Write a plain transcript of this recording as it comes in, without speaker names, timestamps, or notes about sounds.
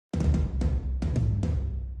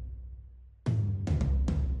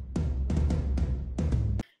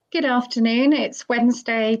Good afternoon. It's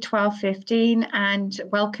Wednesday, 12:15, and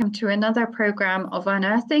welcome to another program of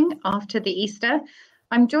Unearthing after the Easter.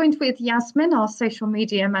 I'm joined with Yasmin, our social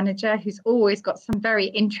media manager, who's always got some very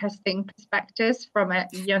interesting perspectives from a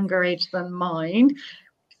younger age than mine.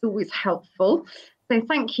 It's always helpful. So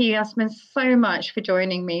thank you, Yasmin, so much for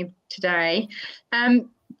joining me today.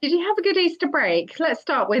 Did you have a good Easter break? Let's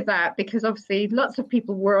start with that, because obviously lots of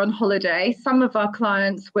people were on holiday. Some of our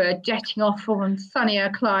clients were jetting off on sunnier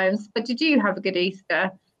climes, but did you have a good Easter?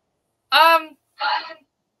 I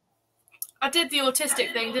did the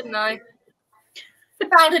autistic thing, didn't I?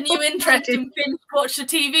 Found a new interest and binge watched a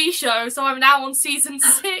TV show, so I'm now on season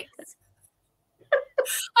 6.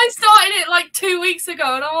 I started it like 2 weeks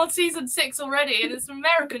ago and I'm on season 6 already, and it's an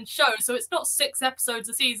American show, so it's not 6 episodes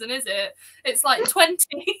a season, is it? It's like 20.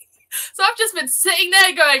 So I've just been sitting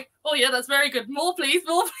there going, oh yeah, that's very good. More please,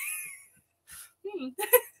 more please.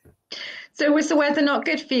 So was the weather not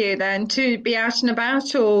good for you then to be out and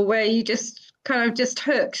about, or were you just kind of just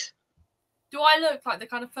hooked? Do I look like the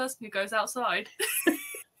kind of person who goes outside?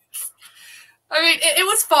 I mean, it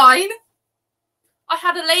was fine. I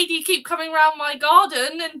had a lady keep coming around my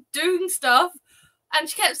garden and doing stuff, and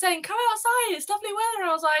she kept saying, come outside, it's lovely weather. And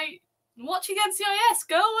I was like, I'm watching NCIS,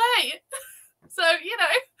 go away. So, you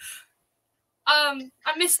know,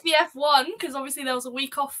 I missed the F1 because obviously there was a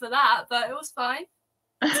week off for that, but it was fine.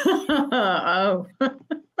 Oh.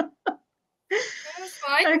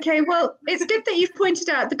 Fine. Okay, well, it's good that you've pointed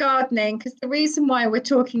out the gardening, because the reason why we're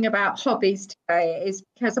talking about hobbies today is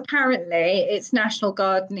because apparently it's National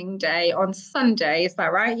Gardening Day on Sunday. Is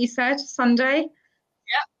that right? You said Sunday?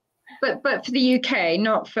 Yeah. But for the UK,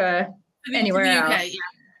 not for anywhere else. UK,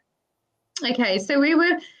 yeah. Okay, so we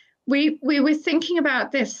were thinking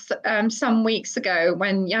about this some weeks ago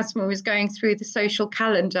when Yasmin was going through the social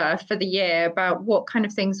calendar for the year about what kind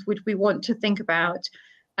of things would we want to think about.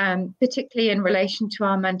 Particularly in relation to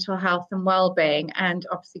our mental health and well-being, and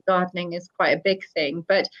obviously gardening is quite a big thing.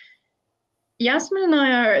 But Yasmin and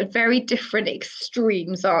I are at very different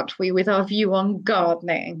extremes, aren't we, with our view on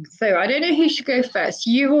gardening? So I don't know who should go first,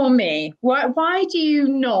 you or me. Why do you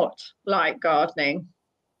not like gardening?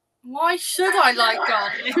 Why should I like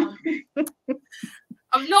gardening?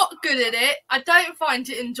 I'm not good at it. I don't find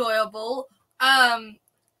it enjoyable.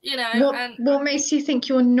 You know, what makes you think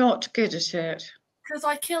you're not good at it? Because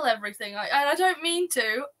I kill everything, and I don't mean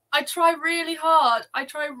to. I try really hard. I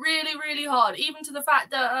try really, really hard. Even to the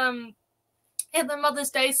fact that in the Mother's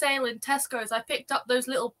Day sale in Tesco's, I picked up those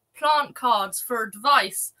little plant cards for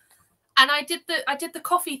advice, and I did the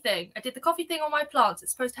coffee thing. I did the coffee thing on my plants.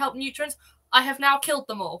 It's supposed to help nutrients. I have now killed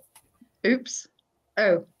them all. Oops.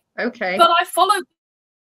 Oh, okay. But I followed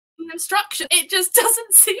the instruction. It just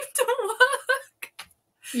doesn't seem to work.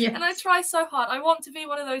 Yes. And I try so hard. I want to be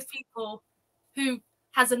one of those people who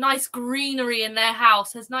has a nice greenery in their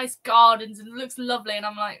house, has nice gardens, and looks lovely. And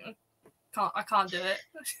I'm like, I can't do it.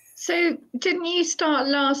 So didn't you start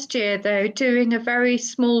last year though, doing a very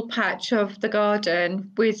small patch of the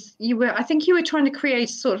garden I think you were trying to create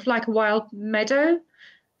sort of like a wild meadow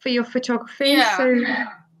for your photography. Yeah. So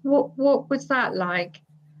what was that like?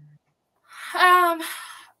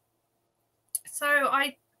 So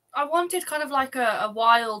I wanted kind of like a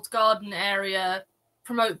wild garden area,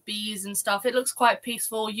 promote bees and stuff. It looks quite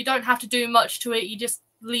peaceful. You don't have to do much to it. You just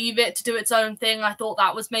leave it to do its own thing. I thought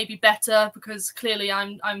that was maybe better because clearly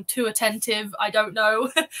I'm too attentive. I don't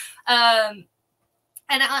know.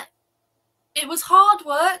 It was hard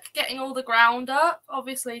work getting all the ground up,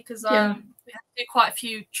 obviously, because we had to do quite a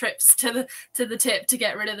few trips to the tip to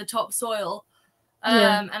get rid of the topsoil.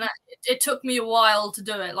 And it took me a while to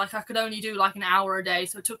do it. Like I could only do like an hour a day,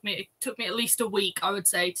 so it took me at least a week, I would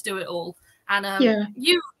say, to do it all. And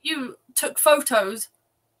you took photos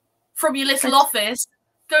from your little office,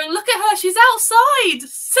 going, look at her, she's outside,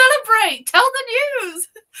 celebrate, tell the news.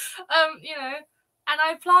 You know, and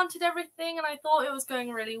I planted everything, and I thought it was going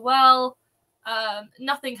really well.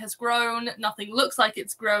 Nothing has grown. Nothing looks like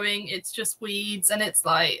it's growing. It's just weeds, and it's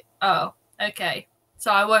like, oh, okay.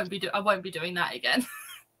 So I won't be doing that again.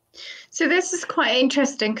 So this is quite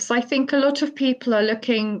interesting because I think a lot of people are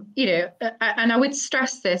looking, you know, and I would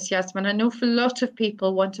stress this, Yasmin, an awful lot of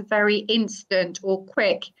people want a very instant or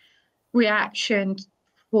quick reaction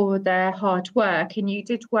for their hard work. And you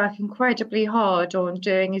did work incredibly hard on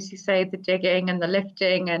doing, as you say, the digging and the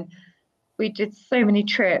lifting. And we did so many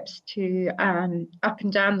trips to up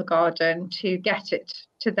and down the garden to get it,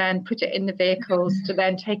 to then put it in the vehicles, to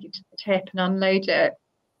then take it to the tip and unload it.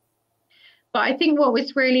 But I think what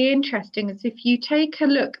was really interesting is if you take a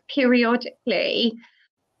look periodically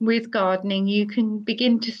with gardening, you can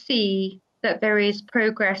begin to see that there is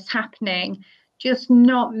progress happening just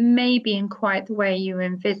not maybe in quite the way you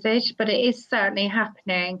envisage, but it is certainly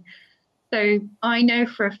happening. So I know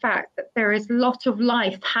for a fact that there is a lot of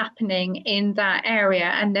life happening in that area,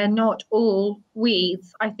 and they're not all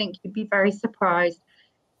weeds. I think you'd be very surprised.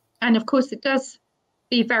 And of course, it does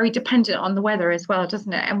be very dependent on the weather as well,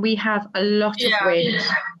 doesn't it? And we have a lot of wind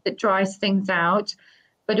that dries things out,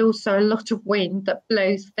 but also a lot of wind that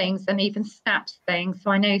blows things and even snaps things.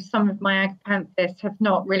 So I know some of my agapanthus have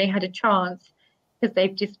not really had a chance because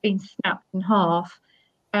they've just been snapped in half.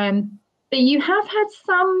 But you have had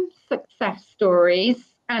some success stories,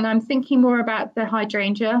 and I'm thinking more about the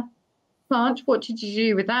hydrangea plant. What did you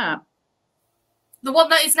do with that? The one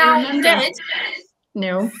that is now dead?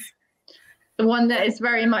 No. The one that is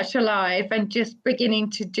very much alive and just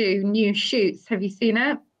beginning to do new shoots. Have you seen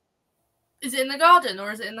it? Is it in the garden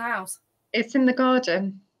or is it in the house? It's in the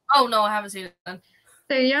garden. Oh, no, I haven't seen it then.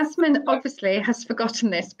 So Yasmin obviously has forgotten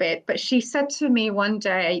this bit, but she said to me one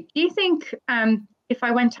day, do you think if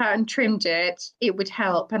I went out and trimmed it, it would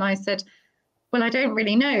help? And I said, well, I don't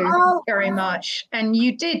really know very much. And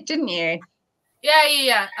you did, didn't you?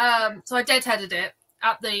 Yeah. So I deadheaded it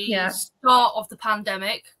at the start of the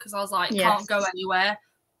pandemic because I was like, can't go anywhere,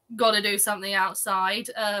 got to do something outside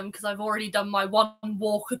because I've already done my one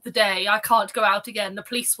walk of the day. I can't go out again. The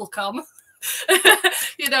police will come.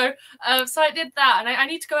 So I did that, and I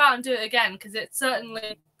need to go out and do it again because it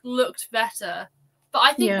certainly looked better. But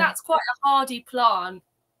I think that's quite a hardy plant,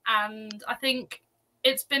 and I think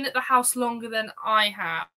it's been at the house longer than I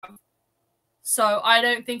have. So I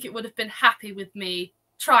don't think it would have been happy with me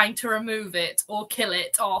trying to remove it or kill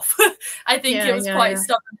it off. I think it was quite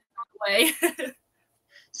stubborn in that way.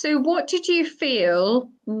 So what did you feel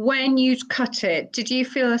when you'd cut it? Did you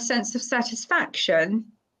feel a sense of satisfaction?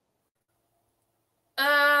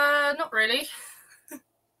 Not really.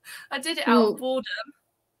 I did it out of boredom.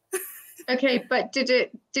 Okay, but did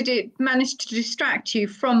it manage to distract you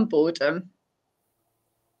from boredom?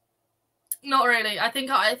 Not really. I think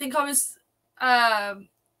I was I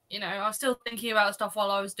was still thinking about stuff while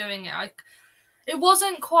I was doing it. It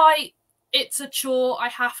wasn't quite, it's a chore, I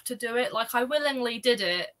have to do it. Like, I willingly did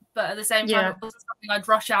it, but at the same time, it wasn't something I'd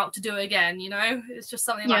rush out to do again, It's just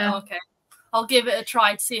something like, okay, I'll give it a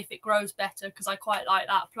try to see if it grows better, because I quite like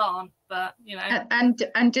that plant, but, And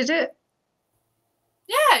did it?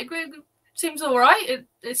 Yeah, it seems all right.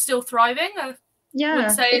 It's still thriving.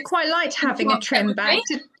 It quite liked having a trim back.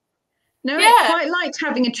 It quite liked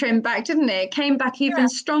having a trim back, didn't it? It came back even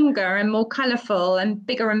stronger and more colourful and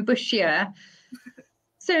bigger and bushier.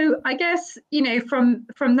 So I guess, from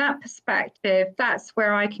that perspective, that's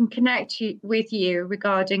where I can connect with you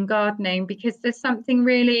regarding gardening, because there's something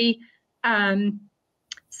really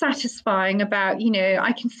satisfying about,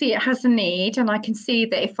 I can see it has a need, and I can see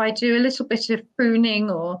that if I do a little bit of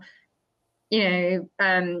pruning or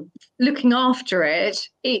looking after it,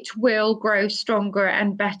 it will grow stronger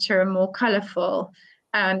and better and more colourful.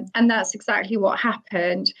 And that's exactly what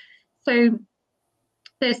happened. So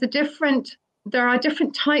there are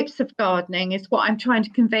different types of gardening, is what I'm trying to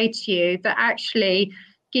convey to you, that actually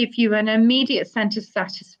give you an immediate sense of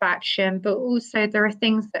satisfaction, but also there are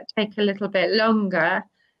things that take a little bit longer.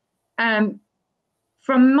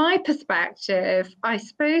 From my perspective, I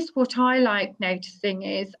suppose what I like noticing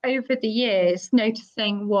is, over the years,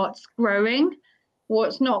 noticing what's growing,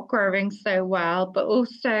 what's not growing so well, but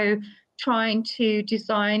also trying to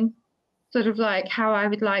design sort of like how I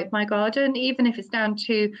would like my garden, even if it's down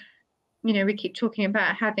to, we keep talking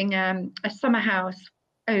about having a summer house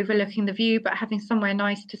overlooking the view, but having somewhere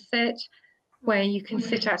nice to sit, where you can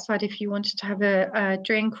sit outside if you wanted to have a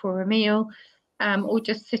drink or a meal, or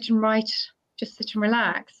just sit and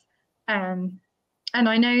relax. And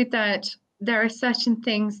I know that there are certain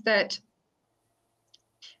things that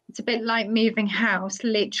it's a bit like moving house.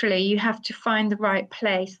 Literally, you have to find the right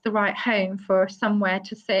place, the right home for somewhere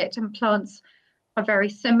to sit, and plants are very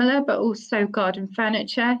similar, but also garden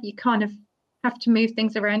furniture. You kind of have to move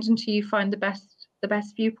things around until you find the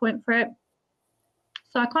best viewpoint for it.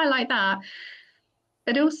 So I quite like that.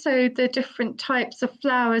 But also the different types of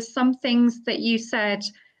flowers, some things that you said,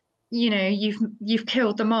 you've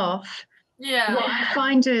killed them off. Yeah. What I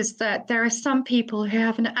find is that there are some people who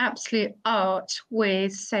have an absolute art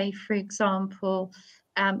with, say, for example,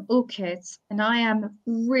 orchids, and I am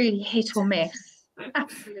really hit or miss,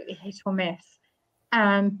 absolutely hit or miss.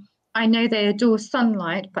 I know they adore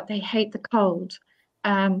sunlight, but they hate the cold.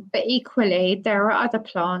 But equally, there are other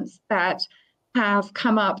plants that have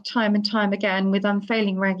come up time and time again with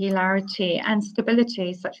unfailing regularity and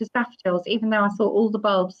stability, such as daffodils. Even though I thought all the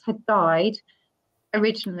bulbs had died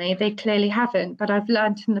originally, they clearly haven't, but I've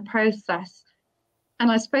learned in the process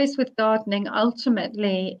And I suppose with gardening,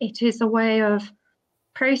 ultimately, it is a way of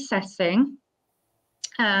processing.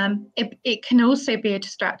 It can also be a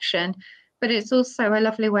distraction, but it's also a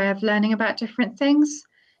lovely way of learning about different things.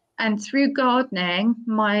 And through gardening,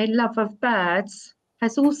 my love of birds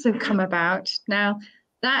has also come about. Now,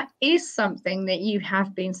 that is something that you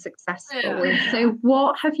have been successful with. So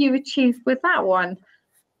what have you achieved with that one?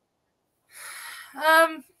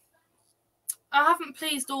 I haven't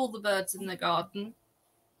pleased all the birds in the garden,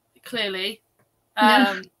 clearly.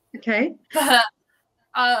 No. Okay. But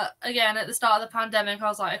again, at the start of the pandemic, I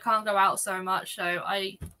was like, I can't go out so much. So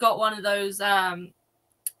I got one of those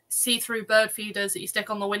see-through bird feeders that you stick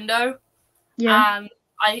on the window. Yeah. And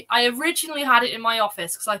I originally had it in my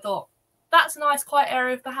office because I thought, that's a nice quiet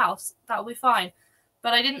area of the house. That'll be fine.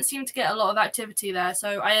 But I didn't seem to get a lot of activity there.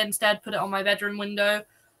 So I instead put it on my bedroom window.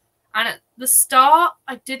 And at the start,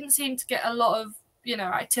 I didn't seem to get a lot of,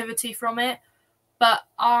 activity from it. But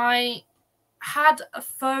I had a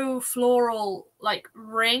faux floral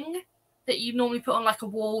ring that you normally put on a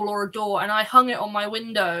wall or a door, and I hung it on my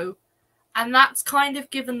window, and that's kind of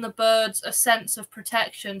given the birds a sense of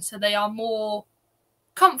protection, so they are more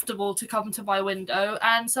comfortable to come to my window.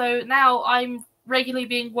 And so now I'm regularly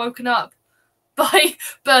being woken up by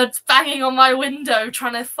birds banging on my window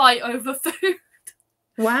trying to fight over food.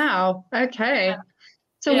 Wow. Okay. Yeah.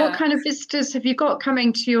 So what kind of visitors have you got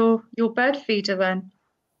coming to your bird feeder then?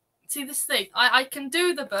 See, this thing, I can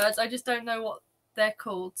do the birds, I just don't know what they're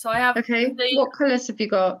called. So I have what colours have you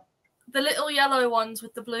got? The little yellow ones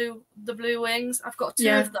with the blue wings. I've got two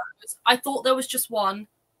of those. I thought there was just one.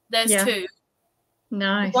 There's two.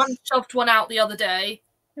 Nice. One shoved one out the other day.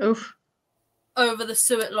 Oof. Over the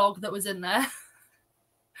suet log that was in there.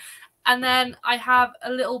 And then I have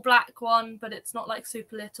a little black one, but it's not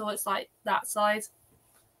super little. It's that size.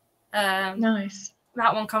 Nice.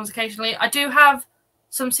 That one comes occasionally. I do have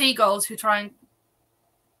some seagulls who try and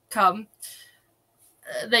come.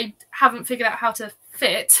 They haven't figured out how to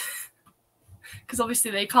fit because obviously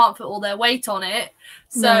they can't put all their weight on it.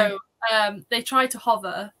 So they try to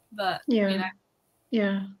hover, but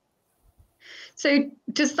Yeah. So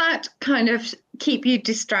does that kind of keep you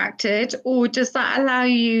distracted, or does that allow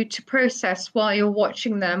you to process while you're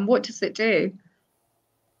watching them? What does it do?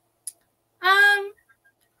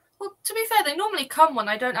 Well, to be fair, they normally come when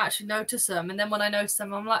I don't actually notice them, and then when I notice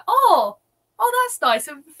them, I'm like, oh, that's nice.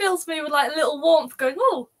 It fills me with a little warmth, going,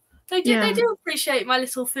 oh, they do appreciate my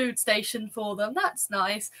little food station for them. That's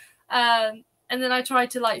nice. And then I try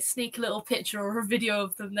to sneak a little picture or a video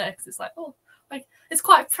of them there, because it's it's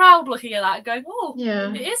quite proud looking at that, going, oh,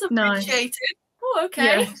 it is appreciated. Nice. Oh,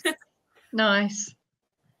 okay. Yeah. Nice.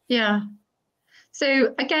 Yeah.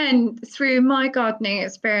 So again, through my gardening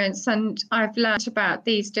experience, and I've learned about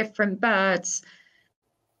these different birds,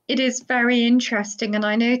 it is very interesting. And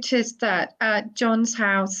I noticed that at John's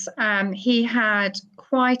house, he had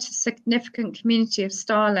quite a significant community of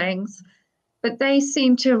starlings, but they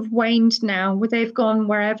seem to have waned now, where they've gone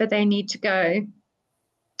wherever they need to go.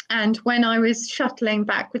 And when I was shuttling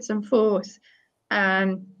backwards and forth,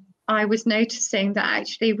 I was noticing that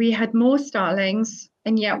actually we had more starlings,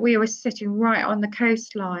 and yet we were sitting right on the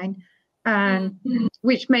coastline,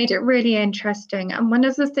 which made it really interesting. And one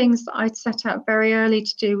of the things that I'd set out very early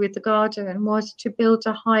to do with the garden was to build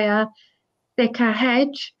a higher, thicker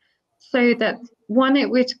hedge, so that it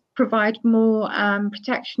would provide more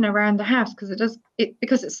protection around the house because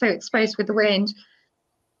it's so exposed with the wind.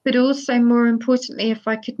 But also, more importantly, if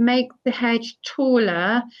I could make the hedge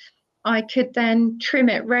taller, I could then trim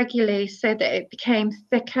it regularly so that it became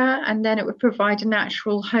thicker, and then it would provide a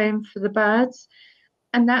natural home for the birds.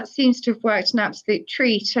 And that seems to have worked an absolute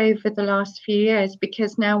treat over the last few years,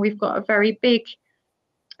 because now we've got a very big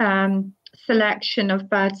selection of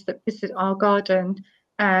birds that visit our garden.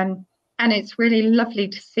 And it's really lovely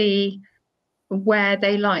to see where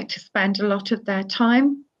they like to spend a lot of their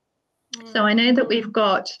time. So I know that we've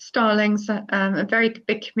got starlings, a very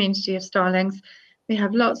big community of starlings. We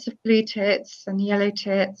have lots of blue tits and yellow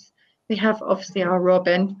tits. We have obviously our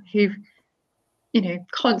robin, who,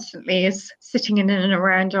 constantly is sitting in and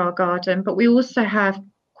around our garden. But we also have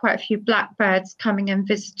quite a few blackbirds coming and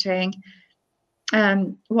visiting.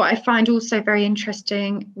 What I find also very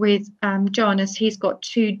interesting with John is he's got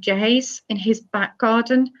 2 jays in his back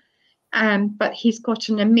garden, but he's got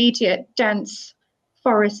an immediate dense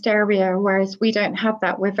forest area, whereas we don't have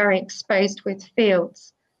that. We're very exposed with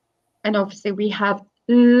fields. And obviously we have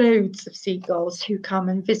loads of seagulls who come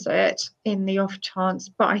and visit in the off chance.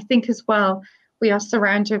 But I think as well, we are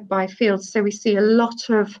surrounded by fields. So we see a lot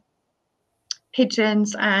of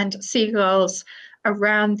pigeons and seagulls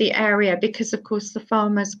around the area, because of course the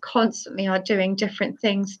farmers constantly are doing different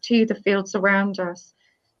things to the fields around us.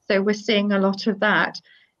 So we're seeing a lot of that.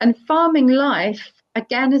 And farming life,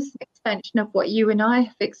 again, is an extension of what you and I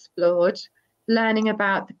have explored, learning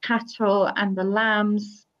about the cattle and the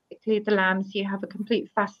lambs, particularly the lambs. You have a complete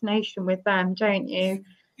fascination with them, don't you?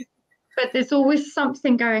 But there's always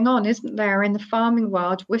something going on, isn't there, in the farming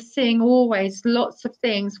world? We're seeing always lots of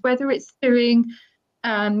things, whether it's doing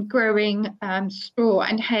growing straw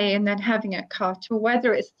and hay and then having it cut, or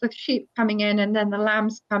whether it's the sheep coming in and then the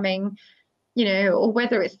lambs coming, you know, or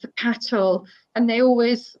whether it's the cattle, and they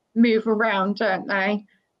always move around, don't they?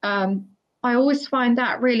 I always find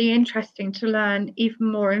that really interesting to learn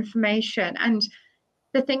even more information. And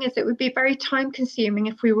the thing is, it would be very time consuming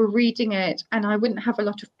if we were reading it, and I wouldn't have a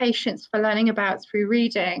lot of patience for learning about through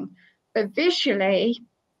reading. But visually,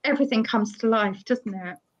 everything comes to life, doesn't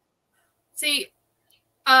it? See,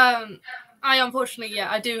 I unfortunately,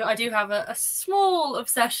 yeah, I do have a small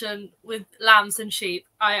obsession with lambs and sheep.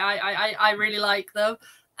 I really like them.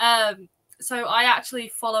 So I actually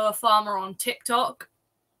follow a farmer on TikTok,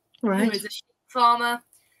 right, who is a sheep farmer.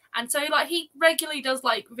 And so, like, he regularly does,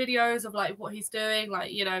 like, videos of, like, what he's doing,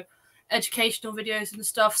 like, you know, educational videos and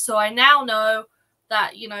stuff. So I now know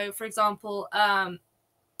that, you know, for example,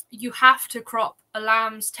 you have to crop a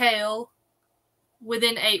lamb's tail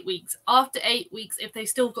within 8 weeks. After 8 weeks, if they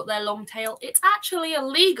still got their long tail, it's actually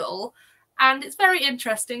illegal. And it's very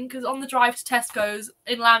interesting because on the drive to Tesco's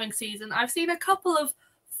in lambing season, I've seen a couple of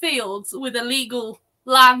fields with illegal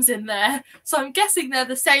lambs in there. So I'm guessing they're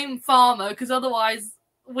the same farmer, because otherwise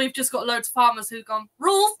we've just got loads of farmers who've gone,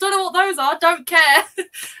 rules, don't know what those are, don't care.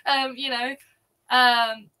 You know,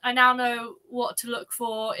 I now know what to look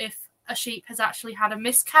for if a sheep has actually had a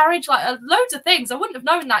miscarriage, like loads of things. I wouldn't have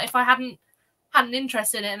known that if I hadn't had an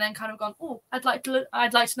interest in it and then kind of gone, oh, I'd like to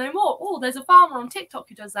know more. Oh, there's a farmer on TikTok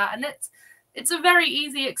who does that, and it's a very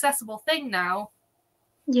easy, accessible thing now.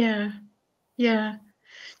 Yeah.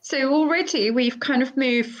 So already we've kind of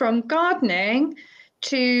moved from gardening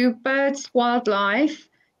to birds, wildlife,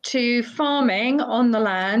 to farming on the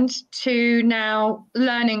land, to now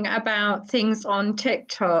learning about things on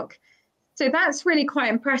TikTok. So that's really quite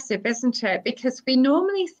impressive, isn't it? Because we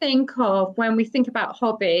normally think of, when we think about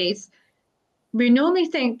hobbies, we normally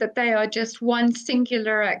think that they are just one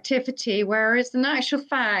singular activity, whereas in actual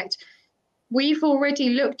fact, we've already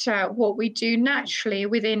looked at what we do naturally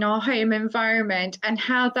within our home environment and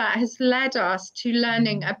how that has led us to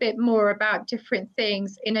learning a bit more about different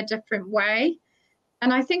things in a different way.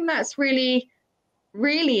 And I think that's really,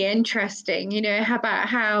 really interesting, you know, about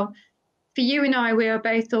how for you and I, we are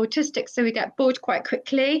both autistic, so we get bored quite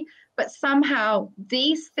quickly, but somehow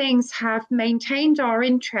these things have maintained our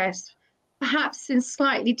interest, perhaps in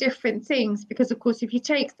slightly different things, because of course, if you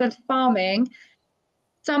take the farming,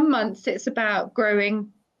 some months it's about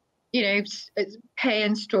growing, you know, hay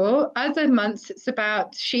and straw. Other months it's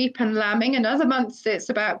about sheep and lambing, and other months it's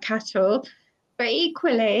about cattle. But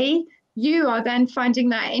equally, you are then finding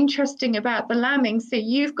that interesting about the lambing. So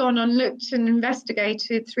you've gone and looked and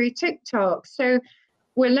investigated through TikTok. So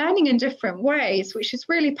we're learning in different ways, which is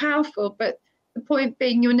really powerful. But the point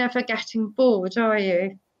being, you're never getting bored, are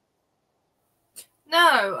you?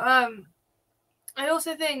 No. I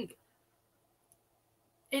also think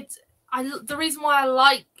the reason why I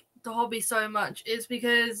like the hobby so much is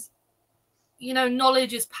because, you know,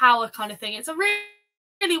 knowledge is power kind of thing. It's a really,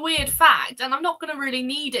 really weird fact, and I'm not going to really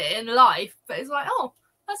need it in life, but it's like, oh,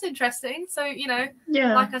 that's interesting. So, you know,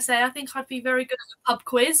 like I say, I think I'd be very good at a pub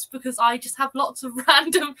quiz because I just have lots of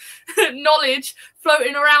random knowledge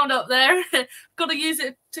floating around up there. Got to use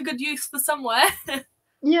it to good use for somewhere.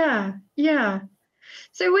 Yeah.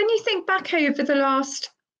 So when you think back over the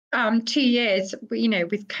last 2 years, you know,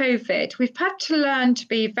 with COVID, we've had to learn to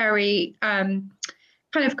be very kind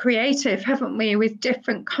of creative, haven't we, with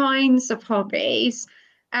different kinds of hobbies.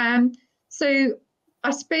 So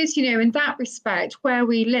I suppose, you know, in that respect, where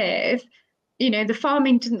we live, you know, the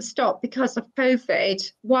farming didn't stop because of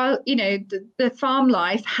COVID. While, you know, the farm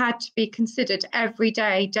life had to be considered every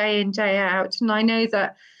day, day in, day out. And I know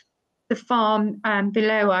that the farm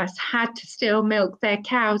below us had to still milk their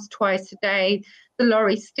cows twice a day. The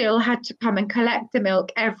lorry still had to come and collect the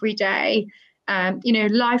milk every day. You know,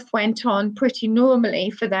 life went on pretty normally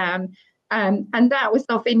for them. And that was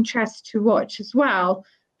of interest to watch as well.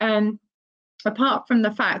 Apart from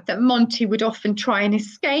the fact that Monty would often try and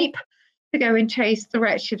escape to go and chase the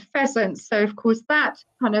wretched pheasants. So, of course, that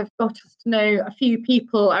kind of got us to know a few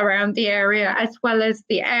people around the area, as well as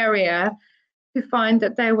the area, to find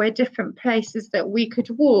that there were different places that we could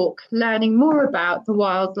walk, learning more about the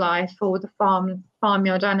wildlife or the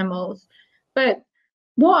farmyard animals. But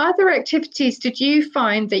What other activities did you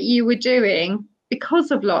find that you were doing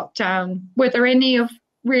because of lockdown? Were there any of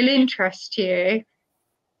real interest to you?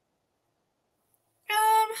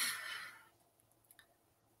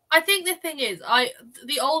 I think the thing is,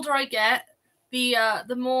 the older I get, the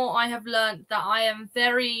more I have learned that I am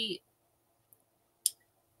very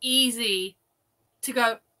easy to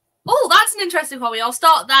go, oh, that's an interesting hobby, I'll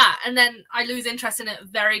start that, and then I lose interest in it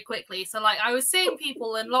very quickly. So like I was seeing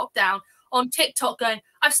people in lockdown on TikTok going,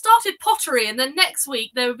 I've started pottery, and then next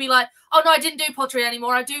week they would be like, oh no, I didn't do pottery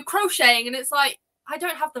anymore, I do crocheting. And it's like, I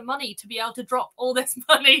don't have the money to be able to drop all this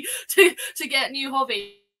money to get new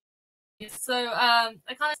hobbies. So I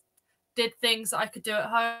kind of did things that I could do at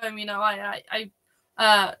home. You know, I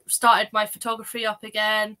started my photography up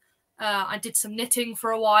again. I did some knitting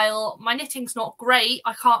for a while. My knitting's not great.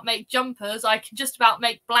 I can't make jumpers. I can just about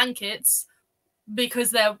make blankets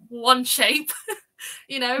because they're one shape,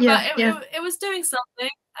 you know, but it was doing something.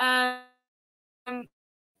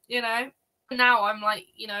 You know, now I'm like,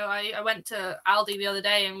 you know, I went to Aldi the other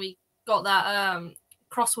day and we got that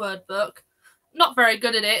crossword book. Not very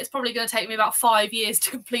good at it. It's probably going to take me about 5 years to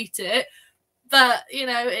complete it. But, you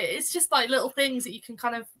know, it's just like little things that you can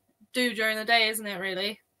kind of do during the day, isn't it,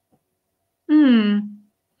 really? I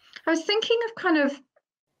was thinking of kind of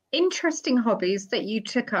interesting hobbies that you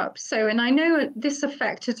took up. So, and I know this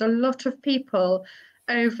affected a lot of people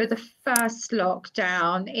over the first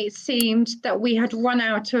lockdown. It seemed that we had run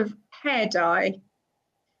out of hair dye.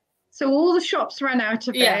 So all the shops ran out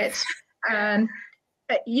of it. And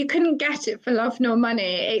you couldn't get it for love nor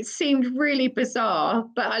money. It seemed really bizarre,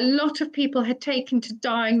 but a lot of people had taken to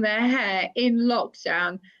dyeing their hair in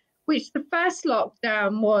lockdown, which the first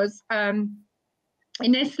lockdown was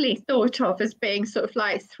initially thought of as being sort of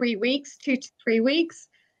like 3 weeks, 2 to 3 weeks,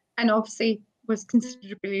 and obviously was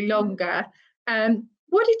considerably longer.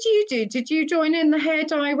 What did you do? Did you join in the hair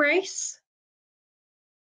dye race?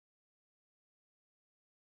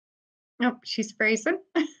 Oh, she's frozen.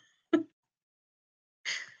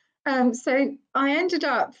 So I ended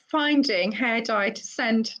up finding hair dye to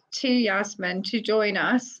send to Yasmin to join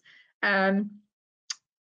us,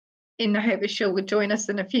 in the hope that she would join us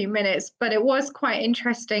in a few minutes. But it was quite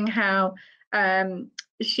interesting how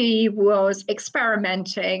she was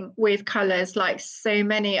experimenting with colours like so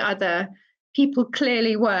many other people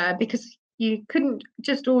clearly were, because you couldn't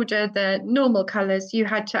just order the normal colours, you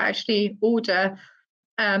had to actually order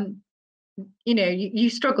you know, you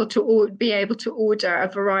struggle to be able to order a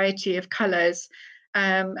variety of colours.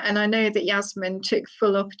 And I know that Yasmin took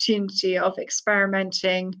full opportunity of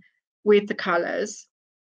experimenting with the colours.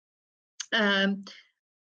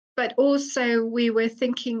 But also we were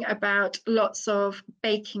thinking about lots of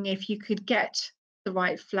baking, if you could get the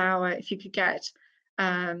right flour, if you could get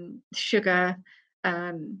sugar.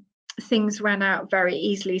 Things ran out very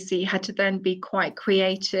easily, so you had to then be quite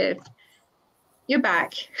creative. You're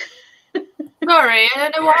back. Sorry, I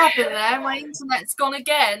don't know what happened there. My internet's gone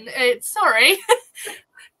again. Sorry.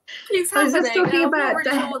 Keeps happening. I was just talking about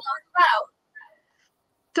really sure what about.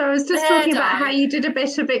 So I was just talking about how you did a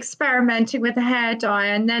bit of experimenting with the hair dye,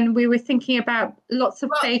 and then we were thinking about lots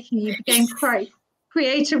of baking. You became quite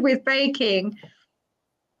creative with baking.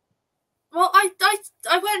 Well, I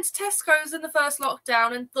went to Tesco's in the first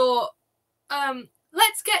lockdown and thought,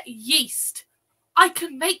 let's get yeast. I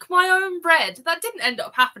can make my own bread. That didn't end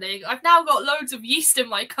up happening. I've now got loads of yeast in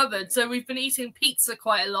my cupboard, so we've been eating pizza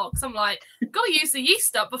quite a lot. So I'm like, gotta use the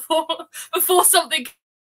yeast up before something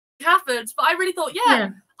happens. But I really thought, yeah,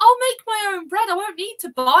 I'll make my own bread. I won't need to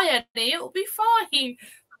buy any. It'll be fine.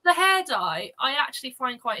 The hair dye, I actually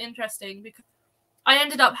find quite interesting because I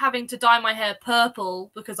ended up having to dye my hair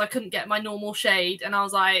purple because I couldn't get my normal shade. And I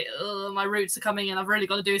was like, oh, my roots are coming in. I've really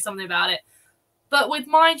got to do something about it. But with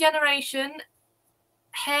my generation,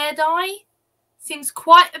 hair dye seems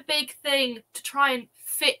quite a big thing to try and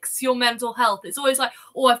fix your mental health. It's always like,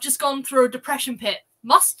 oh, I've just gone through a depression pit.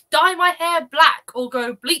 Must dye my hair black or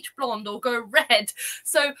go bleach blonde or go red.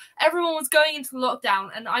 So everyone was going into lockdown.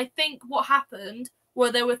 And I think what happened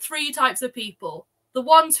were there were 3 types of people. The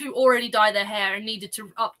ones who already dyed their hair and needed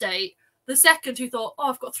to update. The second who thought, oh,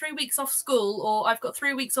 I've got 3 weeks off school or I've got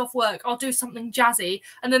 3 weeks off work. I'll do something jazzy.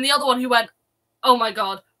 And then the other one who went, oh my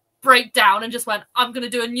God, break down and just went, I'm going to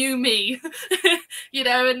do a new me, you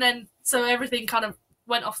know, and then so everything kind of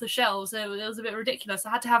went off the shelves. It was a bit ridiculous.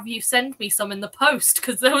 I had to have you send me some in the post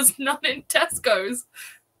because there was none in Tesco's.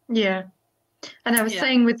 Yeah. And I was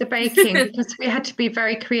saying with the baking, because we had to be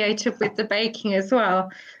very creative with the baking as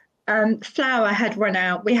well. Flour had run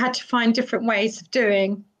out. We had to find different ways of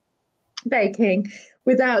doing baking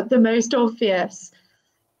without the most obvious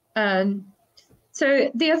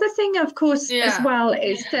So the other thing, of course, as well,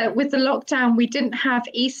 is that with the lockdown, we didn't have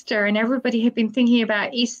Easter, and everybody had been thinking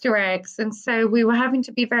about Easter eggs. And so we were having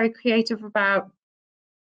to be very creative about,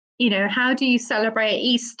 you know, how do you celebrate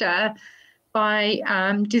Easter by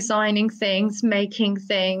designing things, making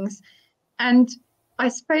things. And I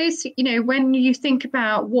suppose, you know, when you think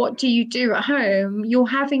about what do you do at home, you're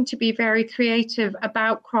having to be very creative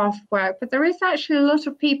about craft work. But there is actually a lot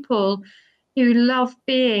of people who love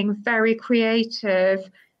being very creative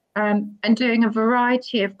and doing a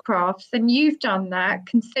variety of crafts. And you've done that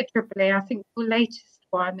considerably. I think the latest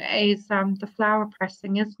one is the flower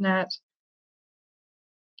pressing, isn't it?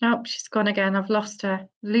 Oh, she's gone again. I've lost her.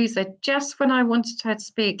 Lose her just when I wanted her to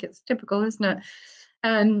speak. It's typical, isn't it?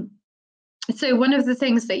 So one of the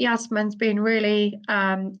things that Yasmin's been really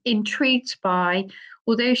intrigued by,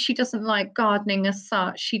 although she doesn't like gardening as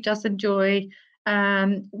such, she does enjoy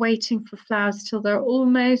waiting for flowers till they're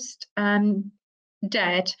almost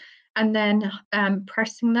dead, and then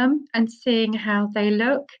pressing them and seeing how they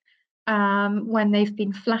look when they've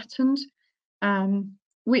been flattened.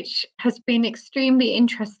 Which has been extremely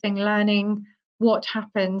interesting, learning what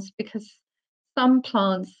happens, because some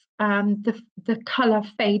plants, the colour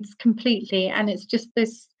fades completely and it's just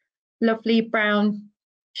this lovely brown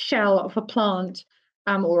shell of a plant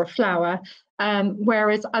or a flower,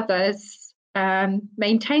 whereas others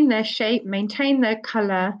maintain their shape, maintain their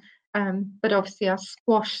colour, but obviously are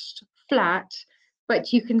squashed flat,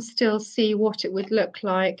 but you can still see what it would look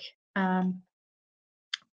like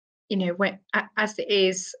you know, when, as it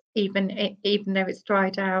is, even though it's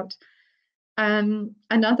dried out. And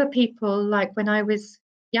other people, like when I was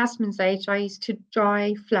Yasmin's age, I used to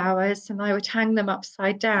dry flowers and I would hang them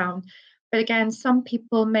upside down. But again, some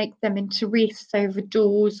people make them into wreaths over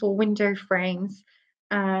doors or window frames,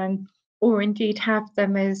 or indeed have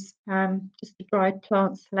them as just a dried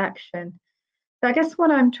plant selection. So I guess what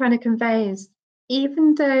I'm trying to convey is,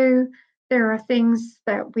 even though there are things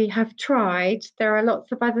that we have tried, there are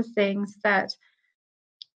lots of other things that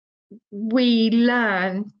we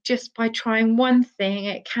learn just by trying one thing.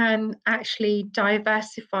 It can actually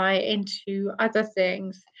diversify into other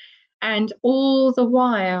things. And all the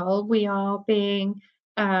while we are being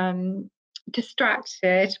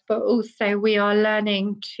distracted, but also we are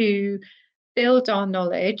learning to build our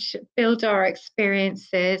knowledge, build our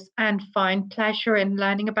experiences, and find pleasure in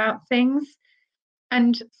learning about things.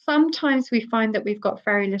 And sometimes we find that we've got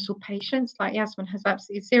very little patience, like Yasmin has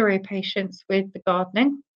absolutely zero patience with the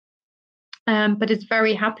gardening, but is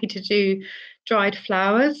very happy to do dried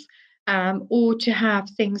flowers or to have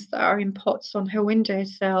things that are in pots on her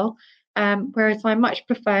windowsill. Whereas I much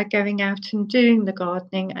prefer going out and doing the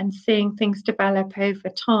gardening and seeing things develop over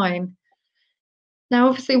time. Now,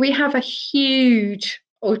 obviously, we have a huge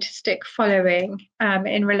autistic following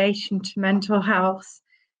in relation to mental health.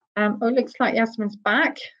 Oh, it looks like Yasmin's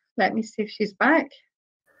back. Let me see if she's back.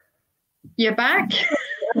 You're back?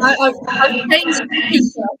 I've changed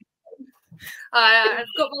the I've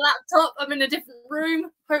got my laptop. I'm in a different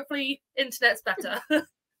room. Hopefully, internet's better.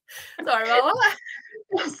 Sorry about that.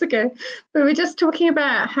 That's okay. But we're just talking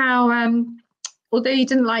about how, although you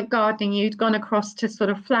didn't like gardening, you'd gone across to sort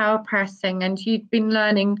of flower pressing, and you'd been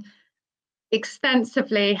learning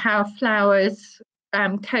extensively how flowers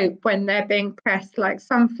cope when they're being pressed. Like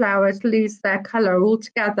some flowers lose their colour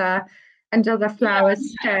altogether and other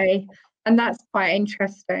flowers stay, and that's quite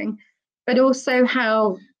interesting. But also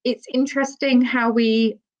how it's interesting how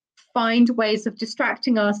we find ways of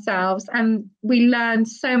distracting ourselves, and we learn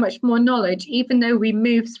so much more knowledge even though we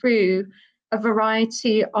move through a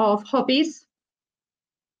variety of hobbies.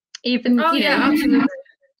 Even absolutely.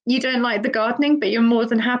 You don't like the gardening, but you're more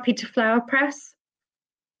than happy to flower press.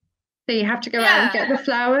 So you have to go out and get the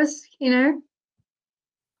flowers, you know?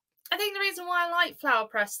 I think the reason why I like flower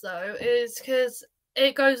press, though, is because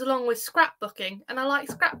it goes along with scrapbooking, and I like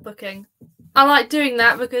scrapbooking. I like doing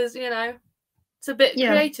that because, you know, it's a bit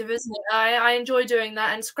creative, isn't it? I enjoy doing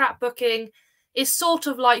that, and scrapbooking is sort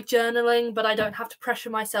of like journaling, but I don't have to pressure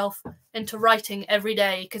myself into writing every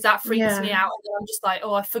day because that freaks me out. And I'm just like,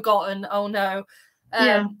 oh, I've forgotten. Oh, no.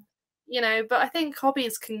 You know, but I think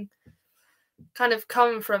hobbies can kind of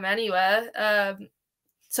come from anywhere.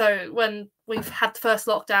 So when we've had the first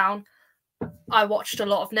lockdown, I watched a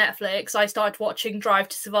lot of Netflix. I started watching Drive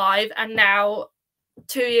to Survive, and now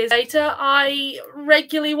 2 years later, I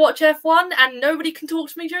regularly watch F1, and nobody can talk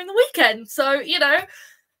to me during the weekend. So, you know,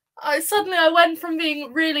 I went from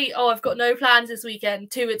being really, oh, I've got no plans this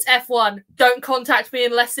weekend, to it's F1, don't contact me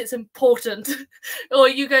unless it's important. Or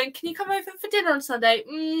you going, can you come over for dinner on Sunday?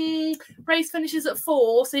 Race finishes at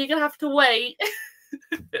 4, so you're going to have to wait.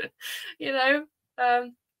 You know?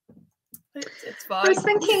 It's I fine. was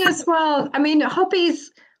thinking as well, I mean,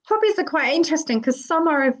 hobbies are quite interesting because some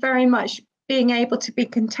are very much being able to be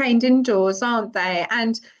contained indoors, aren't they?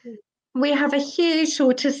 And we have a huge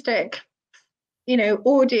autistic,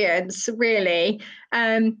 audience really,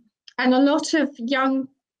 and a lot of young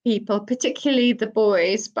people, particularly the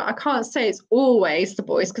boys, but I can't say it's always the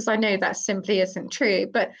boys because I know that simply isn't true,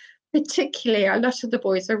 but particularly a lot of the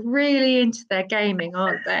boys are really into their gaming,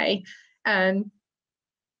 aren't they? And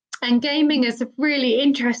gaming is a really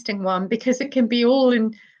interesting one because it can be all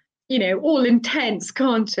intense,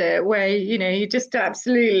 can't it? Where, you just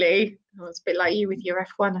absolutely, it's a bit like you with your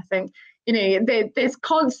F1, I think, there's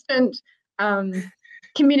constant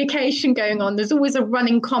communication going on. There's always a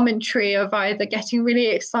running commentary of either getting really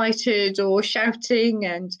excited or shouting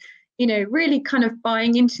and, really kind of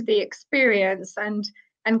buying into the experience.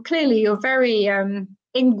 And clearly you're very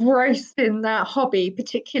engrossed in that hobby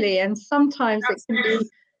particularly. And sometimes it can be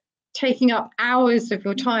taking up hours of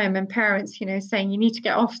your time, and parents, saying you need to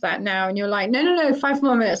get off that now, and you're like, no, 5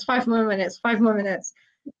 more minutes, 5 more minutes, 5 more minutes.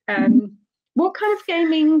 What kind of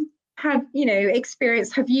gaming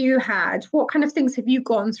experience have you had? What kind of things have you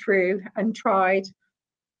gone through and tried?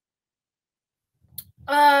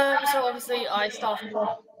 So obviously I started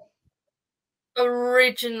off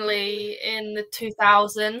originally in the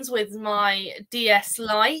 2000s with my DS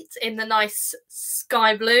Lite in the nice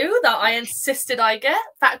sky blue that I insisted I get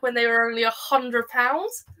back when they were only £100.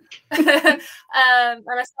 And I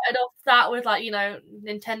started off that with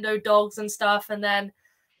Nintendo dogs and stuff, and then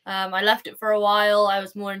I left it for a while. I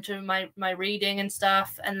was more into my reading and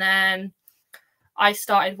stuff, and then I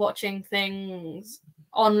started watching things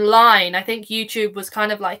online. I think YouTube was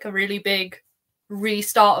kind of like a really big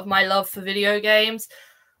restart of my love for video games.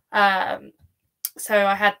 So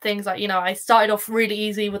I had things like, I started off really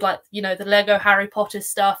easy with the Lego Harry Potter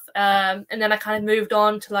stuff. And then I kind of moved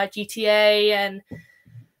on to like GTA, and,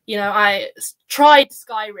 I tried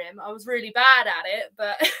Skyrim. I was really bad at it,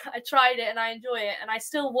 but I tried it and I enjoy it. And I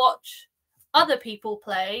still watch other people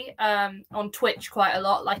play on Twitch quite a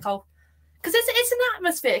lot. Because it's an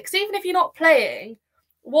atmosphere. Because even if you're not playing,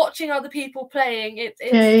 watching other people playing,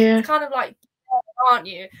 it's kind of like, aren't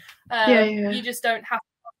you? You just don't have to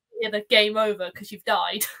hear the game over because you've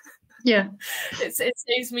died. Yeah. It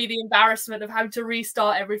saves me the embarrassment of having to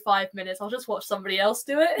restart every 5 minutes. I'll just watch somebody else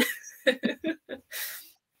do it.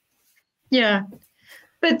 Yeah.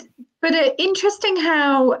 But interesting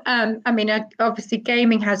how, obviously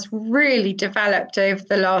gaming has really developed over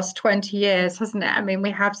the last 20 years, hasn't it? I mean,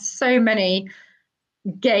 we have so many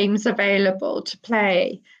games available to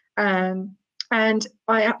play. And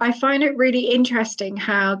I find it really interesting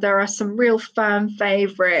how there are some real fan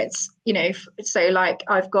favorites, so like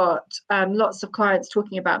I've got lots of clients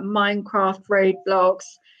talking about Minecraft, Roblox,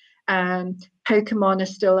 Pokemon are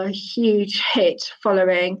still a huge hit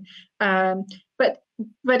following.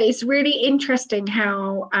 But it's really interesting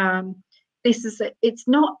how it's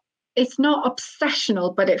not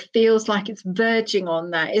obsessional, but it feels like it's verging on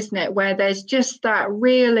that, isn't it? Where there's just that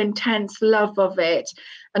real intense love of it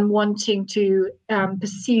and wanting to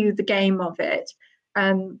pursue the game of it.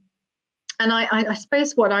 And I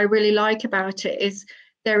suppose what I really like about it is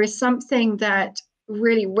there is something that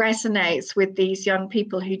really resonates with these young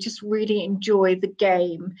people who just really enjoy the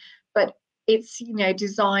game, but it's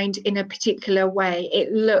designed in a particular way.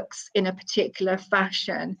 It looks in a particular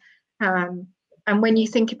fashion. And when you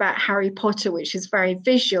think about Harry Potter, which is very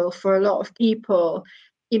visual for a lot of people,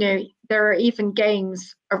 there are even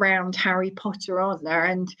games around Harry Potter, aren't there?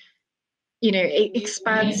 And, it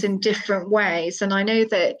expands in different ways. And I know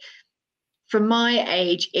that for my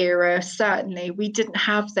age era, certainly, we didn't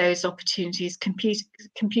have those opportunities.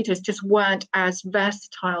 Computers just weren't as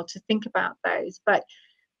versatile to think about those. But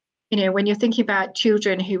when you're thinking about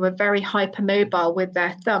children who are very hypermobile with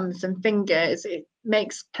their thumbs and fingers, it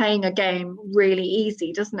makes playing a game really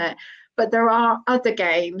easy, doesn't it? But there are other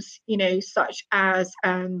games, such as,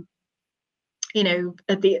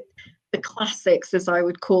 the classics, as I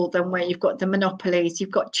would call them, where you've got the Monopolies,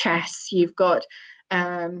 you've got chess, you've got,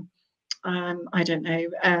 I don't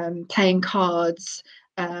know, playing cards,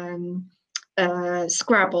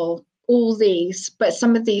 Scrabble, all these, but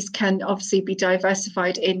some of these can obviously be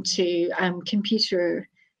diversified into computer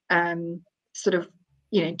sort of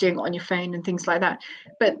doing it on your phone and things like that,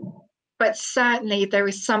 but certainly there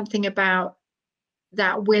is something about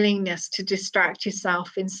that willingness to distract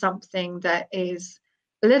yourself in something that is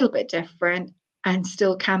a little bit different and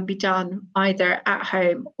still can be done either at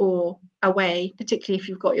home or away, particularly if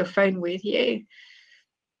you've got your phone with you.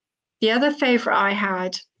 The other favorite I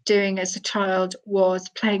had doing as a child was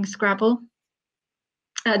playing Scrabble.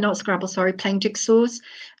 not Scrabble, sorry, playing jigsaws.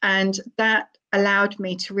 And that allowed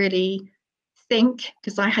me to really think,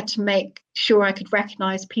 because I had to make sure I could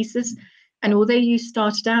recognize pieces. And although you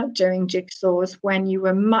started out doing jigsaws when you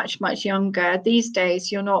were much, much younger, these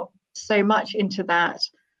days you're not so much into that.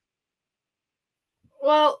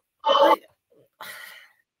 Well,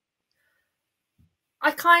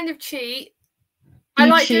 I kind of cheat. I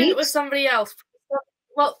like doing it with somebody else.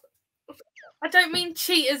 Well, I don't mean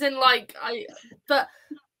cheat as in like but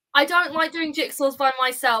I don't like doing jigsaws by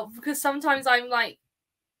myself because sometimes I'm like,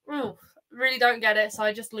 ooh, really don't get it, so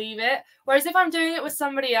I just leave it. Whereas if I'm doing it with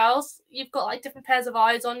somebody else, you've got like different pairs of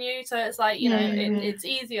eyes on you, so it's like, you know, it's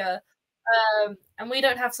easier. And we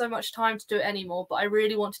don't have so much time to do it anymore, but I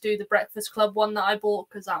really want to do the Breakfast Club one that I bought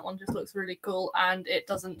because that one just looks really cool and it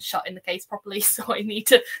doesn't shut in the case properly, so I need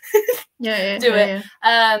to do it. You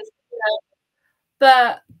know,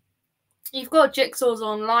 but you've got jigsaws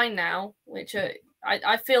online now, which are,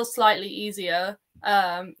 I feel slightly easier.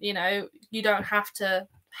 You know, you don't have to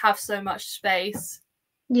have so much space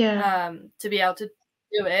to be able to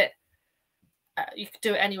do it. You could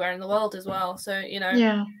do it anywhere in the world as well, so, you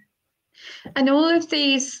know. And all of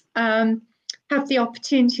these have the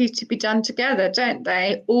opportunity to be done together, don't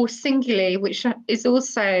they, or singly, which is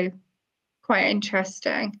also quite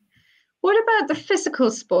interesting. What about the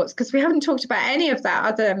physical sports? Because we haven't talked about any of that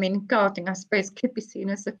other, I mean, gardening, I suppose, could be seen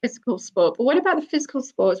as a physical sport. But what about the physical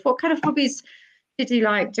sports? What kind of hobbies did you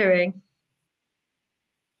like doing?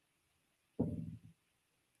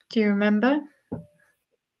 Do you remember?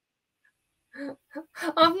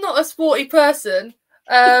 I'm not a sporty person.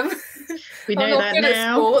 We know that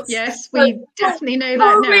now. Yes, we definitely know that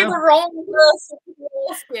now. Probably the wrong person to be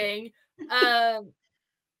asking.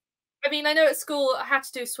 I mean, I know at school I had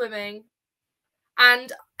to do swimming,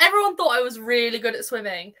 and everyone thought I was really good at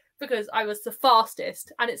swimming because I was the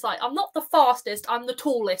fastest. And it's like, I'm not the fastest, I'm the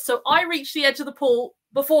tallest. So I reached the edge of the pool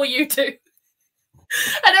before you do.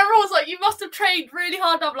 And everyone's like, you must have trained really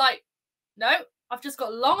hard. And I'm like, no, I've just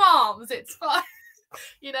got long arms. It's fine.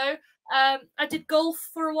 You know, I did golf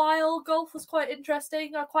for a while. Golf was quite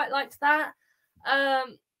interesting. I quite liked that.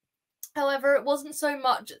 However, it wasn't so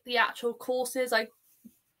much the actual courses. I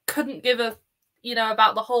couldn't give a, you know,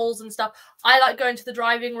 about the holes and stuff. I like going to the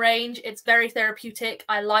driving range. It's very therapeutic.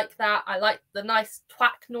 I like that. I like the nice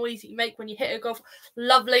thwack noise you make when you hit a golf.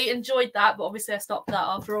 Lovely. Enjoyed that. But obviously I stopped that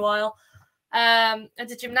after a while. I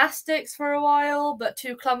did gymnastics for a while, but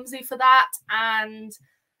too clumsy for that. And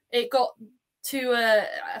it got to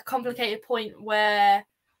a complicated point where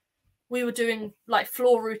we were doing like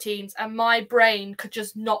floor routines and my brain could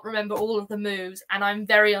just not remember all of the moves, and I'm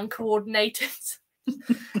very uncoordinated.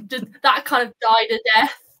 That kind of died a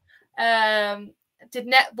death. Did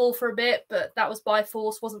netball for a bit, but that was by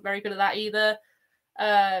force. Wasn't very good at that either.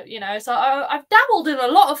 You know, so I've dabbled in a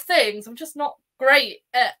lot of things. I'm just not great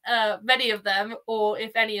at many of them, or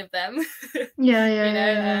if any of them.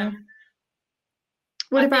 Yeah.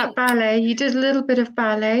 What about ballet? You did a little bit of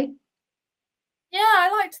ballet. Yeah, I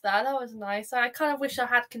liked that. That was nice. I kind of wish I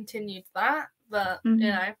had continued that, but you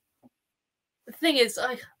know, the thing is,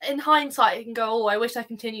 in hindsight, you can go, "Oh, I wish I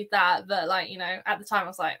continued that," but like, you know, at the time, I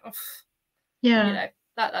was like, you know,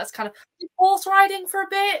 that's kind of horse riding for a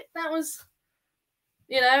bit. That was,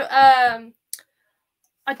 you know,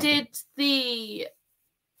 I did the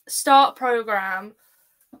start program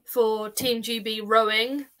for Team GB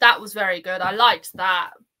rowing. That was very good. I liked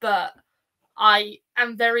that, but I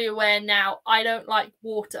am very aware now I don't like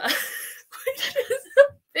water, which is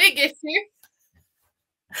a big issue.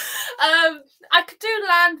 I could do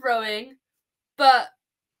land rowing, but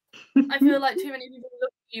I feel like too many people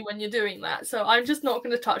look at you when you're doing that, so I'm just not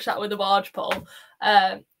going to touch that with a barge pole.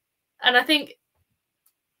 And I think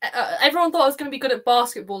everyone thought I was going to be good at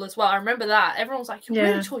basketball as well. I remember that. Everyone was like, you're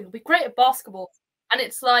really tall, you'll be great at basketball. And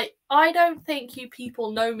it's like, I don't think you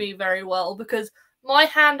people know me very well because my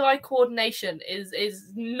hand-eye coordination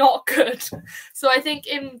is not good. So I think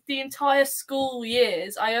in the entire school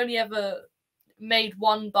years, I only ever made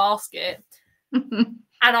one basket. And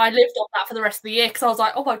I lived on that for the rest of the year because I was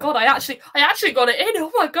like, oh my God, I actually got it in.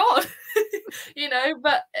 Oh my God. You know,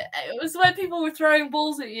 but it was when people were throwing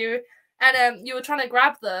balls at you and you were trying to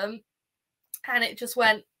grab them and it just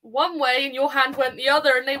went one way and your hand went the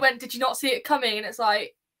other and they went, did you not see it coming? And it's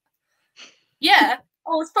like, yeah, I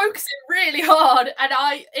was focusing really hard and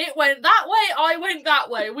it went that way, I went that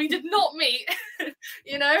way. We did not meet,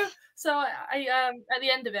 you know? So I at the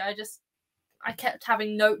end of it, I kept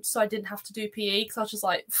having notes so I didn't have to do PE because I was just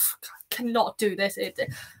like, I cannot do this.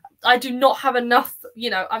 I do not have enough, you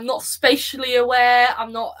know, I'm not spatially aware.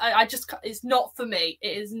 It's not for me.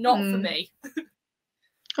 It is not for me.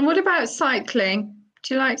 And what about cycling?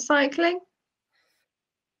 Do you like cycling?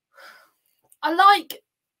 I like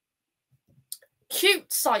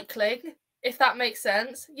cute cycling, if that makes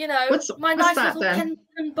sense. You know, What's nice that little then?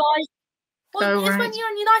 Pendulum bike. Well, Oh, it's right. when you're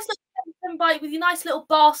on your nice little Pendulum bike with your nice little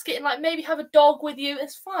basket and like maybe have a dog with you.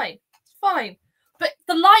 It's fine. It's fine. But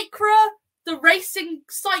the Lycra, the racing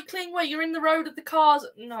cycling where you're in the road with the cars,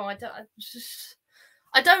 no, I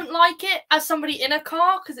don't like it as somebody in a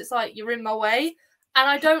car because it's like you're in my way. And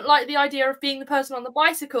I don't like the idea of being the person on the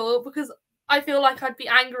bicycle because I feel like I'd be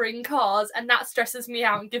angering cars and that stresses me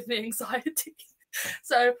out and gives me anxiety.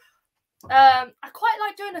 So I quite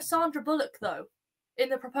like doing a Sandra Bullock though in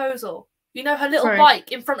The Proposal. You know, her little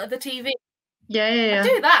bike in front of the TV. Yeah. I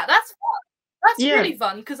do that. That's fun. That's Yeah. really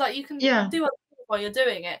fun because like you can do other things while you're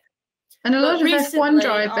doing it. And a lot of F1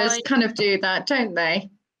 drivers kind of do that, don't they?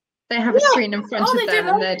 They have a screen in front of them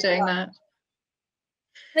and they're doing that.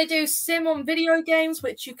 They do sim on video games,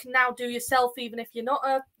 which you can now do yourself, even if you're not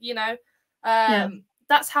a, you know.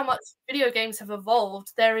 That's how much video games have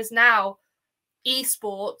evolved. There is now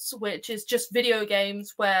esports, which is just video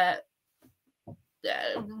games where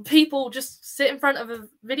people just sit in front of a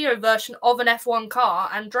video version of an F1 car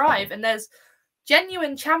and drive, and there's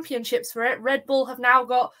genuine championships for it. Red Bull have now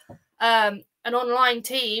got an online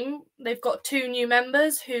team. They've got 2 new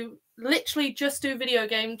members who literally just do video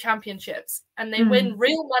game championships, and they win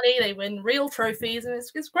real money, they win real trophies, and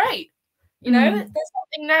it's great. You know, there's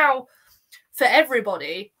something now for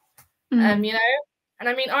everybody. You know, and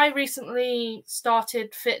I mean, I recently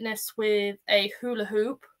started fitness with a hula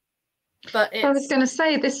hoop. But I was going to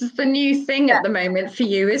say, this is the new thing at the moment for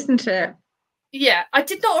you, isn't it? Yeah, I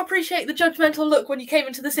did not appreciate the judgmental look when you came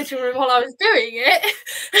into the sitting room while I was doing it,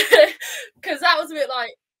 because that was a bit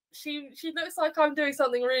like, she looks like I'm doing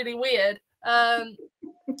something really weird. But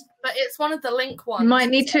it's one of the link ones. You might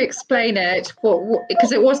need to explain it,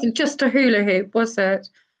 because it wasn't just a hula hoop, was it?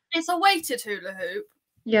 It's a weighted hula hoop.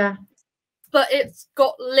 Yeah. But it's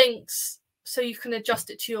got links so you can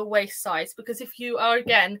adjust it to your waist size, because if you are,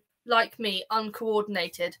 again, like me,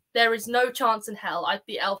 uncoordinated, there is no chance in hell I'd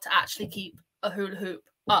be able to actually keep a hula hoop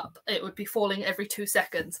up. It would be falling every 2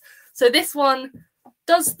 seconds. So this one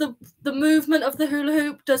does the movement of the hula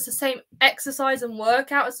hoop, does the same exercise and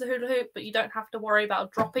workout as the hula hoop, but you don't have to worry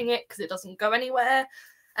about dropping it because it doesn't go anywhere.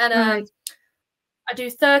 And I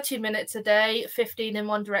do 30 minutes a day, 15 in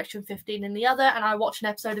one direction, 15 in the other, and I watch an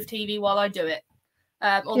episode of TV while I do it.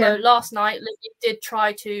 Although last night, Lily did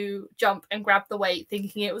try to jump and grab the weight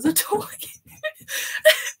thinking it was a toy.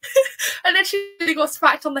 And then she really got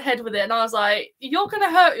smacked on the head with it. And I was like, you're going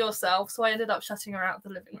to hurt yourself. So I ended up shutting her out of the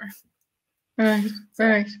living room.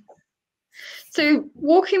 Right. So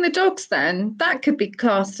walking the dogs then, that could be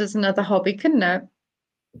classed as another hobby, couldn't it?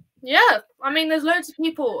 Yeah. I mean, there's loads of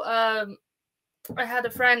people. I had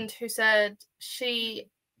a friend who said she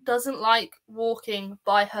doesn't like walking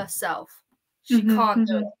by herself. She can't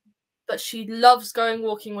do it, but she loves going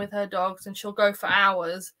walking with her dogs, and she'll go for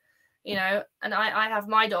hours, you know. And I have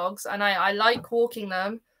my dogs, and I like walking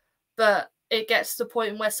them, but it gets to the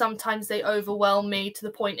point where sometimes they overwhelm me to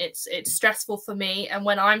the point it's stressful for me. And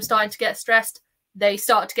when I'm starting to get stressed, they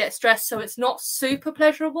start to get stressed. So it's not super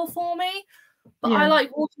pleasurable for me. But I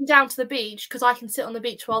like walking down to the beach because I can sit on the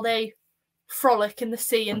beach while they frolic in the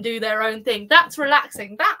sea and do their own thing. That's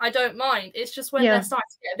relaxing. That I don't mind. It's just when they're starting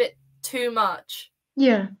to get a bit too much.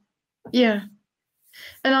 Yeah. And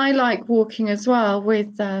I like walking as well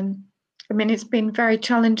with I mean, it's been very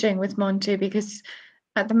challenging with Monty because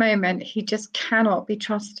at the moment he just cannot be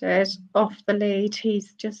trusted off the lead.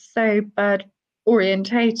 He's just so bird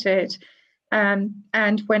orientated,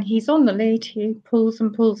 and when he's on the lead he pulls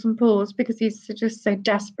and pulls and pulls because he's just so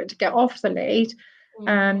desperate to get off the lead,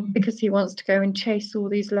 because he wants to go and chase all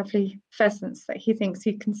these lovely pheasants that he thinks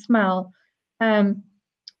he can smell.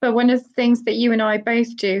 But one of the things that you and I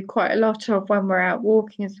both do quite a lot of when we're out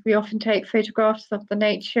walking is we often take photographs of the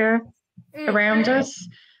nature around us,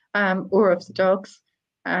 or of the dogs.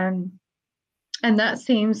 And that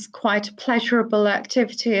seems quite a pleasurable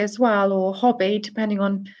activity as well, or hobby, depending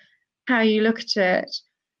on how you look at it,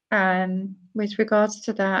 with regards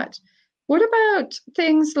to that. What about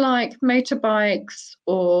things like motorbikes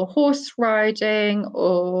or horse riding,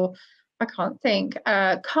 or I can't think,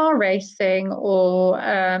 car racing, or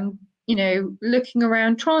you know, looking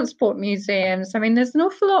around transport museums? I mean, there's an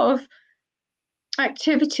awful lot of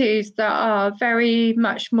activities that are very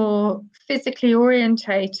much more physically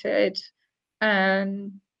orientated,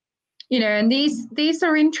 you know, and these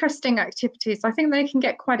are interesting activities. I think they can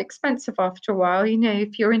get quite expensive after a while. You know,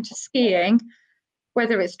 if you're into skiing,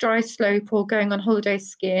 whether it's dry slope or going on holiday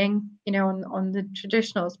skiing, you know, on the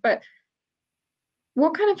traditionals. But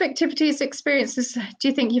what kind of activities, experiences do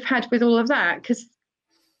you think you've had with all of that? Because,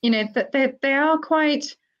 you know, that they are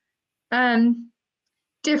quite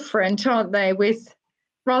different, aren't they? With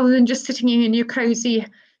rather than just sitting in your cozy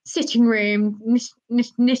sitting room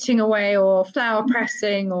knitting away or flower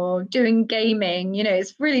pressing or doing gaming, you know,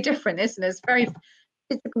 it's really different, isn't it? It's very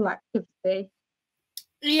physical activity.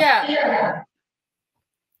 Yeah.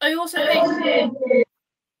 I also think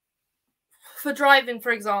for driving,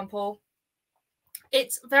 for example,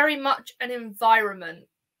 it's very much an environment.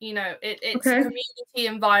 You know, it's a community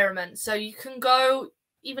environment. So you can go,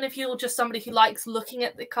 even if you're just somebody who likes looking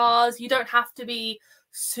at the cars, you don't have to be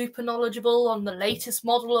super knowledgeable on the latest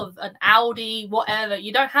model of an Audi, whatever.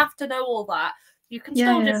 You don't have to know all that. You can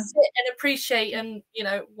still just sit and appreciate and, you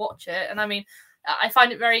know, watch it. And I mean, I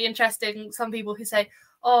find it very interesting. Some people who say,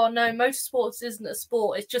 oh no, motorsports isn't a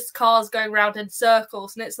sport, it's just cars going around in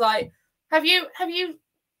circles. And it's like, have you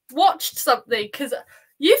watched something? Because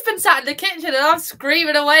you've been sat in the kitchen and I'm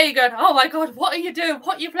screaming away going, oh my god, what are you doing,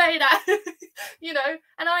 what are you playing at? You know,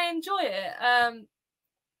 and I enjoy it. And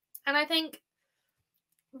I think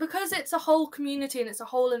because it's a whole community and it's a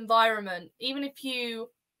whole environment, even if you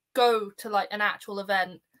go to like an actual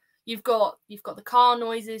event, you've got the car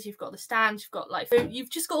noises, you've got the stands, you've got like food, you've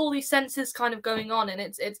just got all these senses kind of going on, and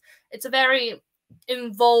it's a very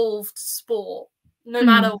involved sport, no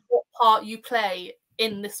matter what part you play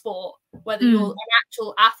in the sport, whether you're an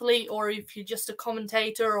actual athlete or if you're just a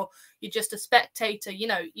commentator or you're just a spectator. You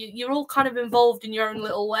know, you're all kind of involved in your own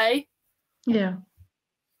little way. Yeah.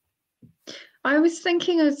 I was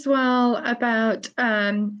thinking as well about,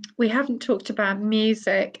 we haven't talked about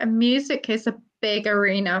music, and music is a big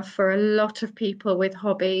arena for a lot of people with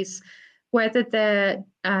hobbies, whether they're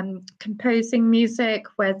composing music,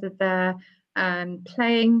 whether they're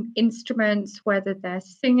playing instruments, whether they're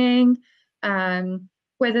singing,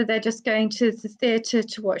 whether they're just going to the theatre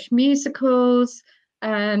to watch musicals.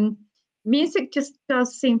 Music just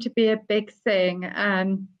does seem to be a big thing.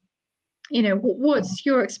 You know, what's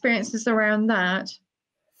your experiences around that?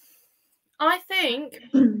 I think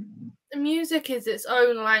music is its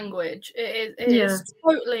own language. It is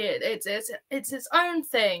totally it's its own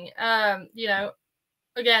thing. You know,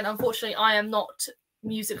 again, unfortunately, I am not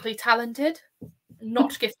musically talented,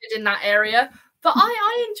 not gifted in that area, but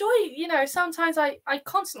I enjoy. You know, sometimes I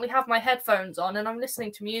constantly have my headphones on and I'm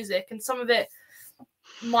listening to music, and some of it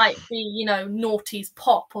might be, you know, noughties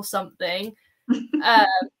pop or something.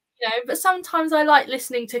 You know, but sometimes I like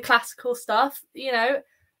listening to classical stuff. You know,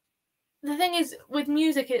 the thing is with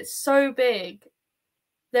music, it's so big.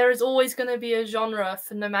 There is always going to be a genre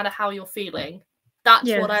for no matter how you're feeling. That's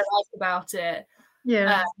what I like about it.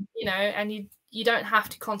 Yeah. You know, and you don't have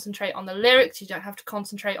to concentrate on the lyrics. You don't have to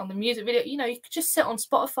concentrate on the music video. You know, you could just sit on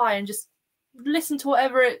Spotify and just listen to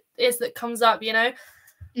whatever it is that comes up, you know?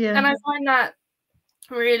 Yeah. And I find that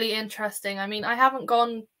really interesting. I mean, I haven't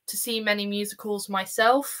gone to see many musicals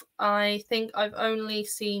myself. I think I've only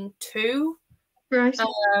seen 2. Right.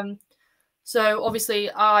 So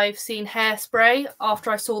obviously I've seen Hairspray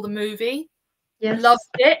after I saw the movie. Yes. Loved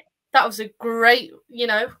it. That was a great, you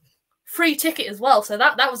know, free ticket as well. So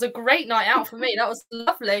that was a great night out for me. That was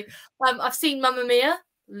lovely. I've seen Mamma Mia.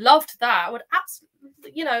 Loved that. I would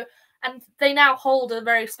absolutely, you know, and they now hold a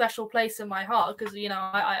very special place in my heart because, you know,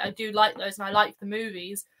 I do like those and I like the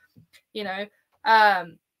movies, you know.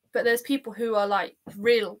 But there's people who are like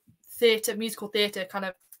real musical theatre kind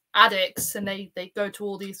of addicts, and they go to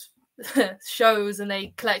all these shows and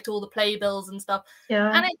they collect all the playbills and stuff.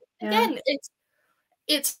 Yeah. And again,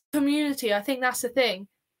 it's community. I think that's the thing.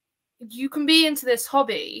 You can be into this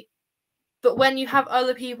hobby, but when you have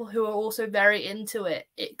other people who are also very into it,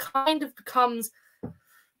 it kind of becomes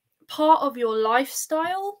part of your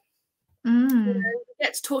lifestyle. You know, you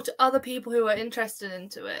get to talk to other people who are interested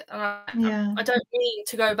into it. And I don't mean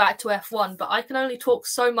to go back to F1, but I can only talk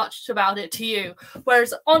so much about it to you.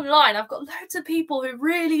 Whereas online, I've got loads of people who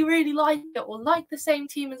really, really like it or like the same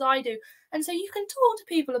team as I do. And so you can talk to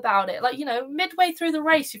people about it. Like, you know, midway through the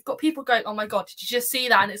race, you've got people going, oh my God, did you just see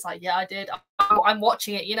that? And it's like, yeah, I did. I'm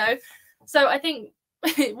watching it, you know? So I think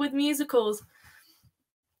with musicals,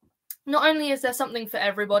 not only is there something for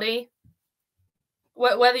everybody,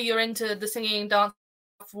 whether you're into the singing and dance,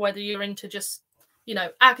 whether you're into just, you know,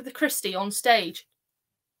 Agatha Christie on stage,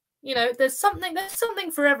 you know, there's something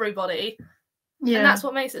for everybody. Yeah. And that's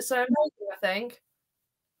what makes it so amazing, I think.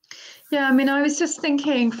 Yeah, I mean, I was just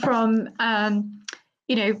thinking from,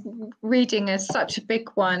 you know, reading is such a big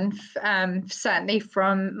one, certainly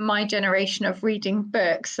from my generation of reading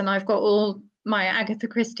books. And I've got all my Agatha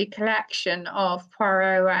Christie collection of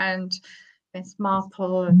Poirot and Miss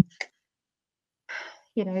Marple and,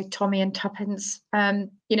 you know, Tommy and Tuppence,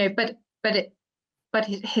 you know, but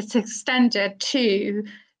it's extended to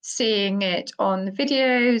seeing it on the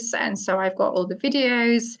videos. And so I've got all the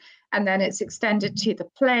videos, and then it's extended to the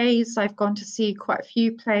plays. I've gone to see quite a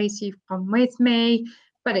few plays. You've come with me,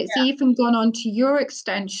 but it's even gone on to your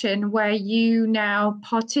extension where you now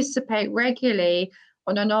participate regularly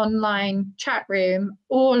on an online chat room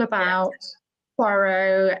all about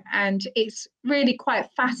Poirot. And it's really quite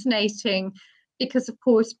fascinating because, of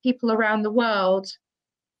course, people around the world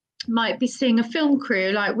might be seeing a film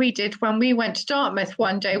crew like we did when we went to Dartmouth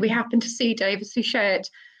one day. We happened to see David Suchet,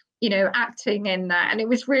 you know, acting in that, and it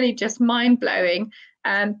was really just mind-blowing.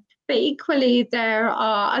 But equally, there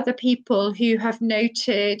are other people who have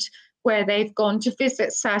noted where they've gone to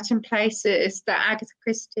visit certain places that Agatha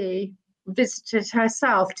Christie visited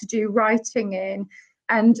herself to do writing in.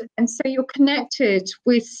 And so you're connected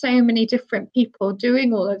with so many different people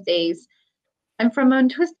doing all of these. And from an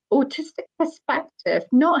autistic perspective,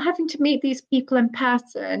 not having to meet these people in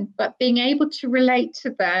person, but being able to relate to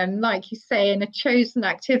them, like you say, in a chosen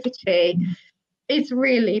activity, is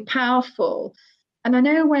really powerful. And I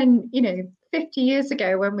know when, you know, 50 years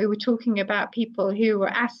ago, when we were talking about people who were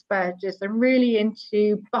Asperger's and really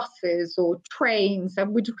into buses or trains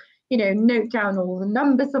and would, you know, note down all the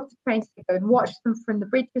numbers of the trains to go and watch them from the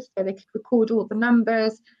bridges so they could record all the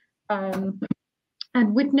numbers.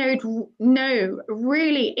 And would know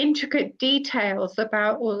really intricate details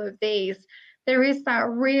about all of these. There is that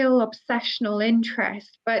real obsessional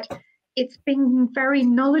interest, but it's been very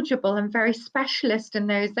knowledgeable and very specialist in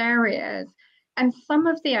those areas. And some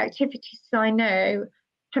of the activities I know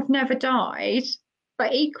have never died,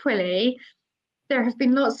 but equally, there have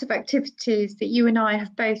been lots of activities that you and I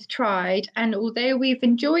have both tried. And although we've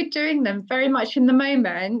enjoyed doing them very much in the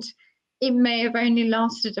moment, it may have only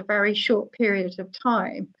lasted a very short period of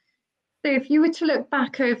time. So if you were to look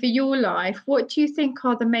back over your life, what do you think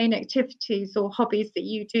are the main activities or hobbies that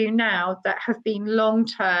you do now that have been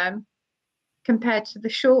long-term compared to the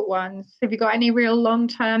short ones? Have you got any real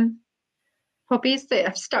long-term hobbies that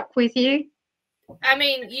have stuck with you? I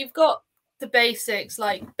mean, you've got the basics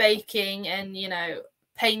like baking and, you know,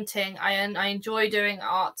 painting. I enjoy doing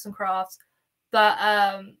arts and crafts, but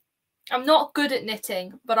I'm not good at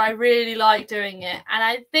knitting, but I really like doing it. And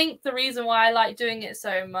I think the reason why I like doing it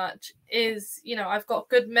so much is, you know, I've got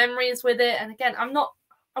good memories with it. And again,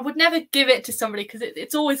 I would never give it to somebody because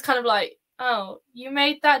it's always kind of like, oh, you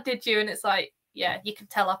made that, did you? And it's like, yeah, you can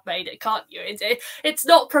tell I've made it, can't you? It's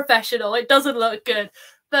not professional. It doesn't look good,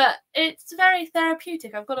 but it's very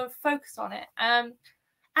therapeutic. I've got to focus on it. And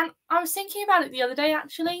I was thinking about it the other day,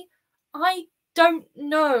 actually. I don't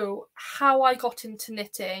know how I got into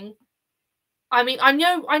knitting. I mean, I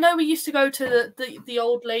know we used to go to the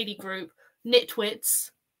old lady group,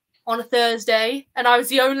 Knitwits, on a Thursday, and I was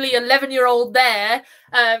the only 11-year-old there,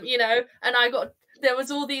 you know, and there was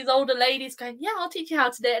all these older ladies going, yeah, I'll teach you how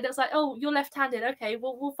to knit, and it was like, oh, you're left-handed, okay,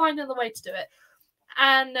 well, we'll find another way to do it.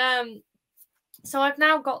 And so I've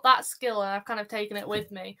now got that skill, and I've kind of taken it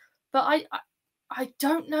with me, but I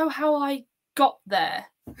don't know how I got there.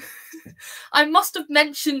 I must have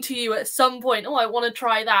mentioned to you at some point, oh, I want to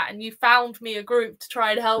try that, and you found me a group to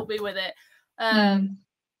try and help me with it.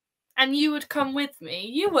 And you would come with me.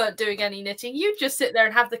 You weren't doing any knitting. You'd just sit there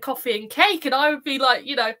and have the coffee and cake, and I would be like,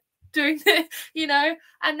 you know, doing it, you know.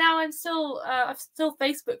 And now I'm still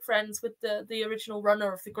Facebook friends with the original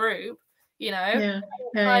runner of the group, you know.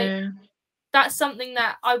 That's something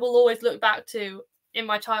that I will always look back to in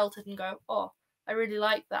my childhood and go, oh, I really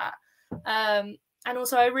like that. And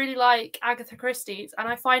also I really like Agatha Christie's, and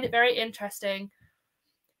I find it very interesting.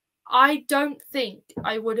 I don't think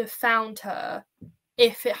I would have found her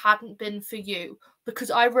if it hadn't been for you,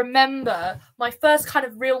 because I remember my first kind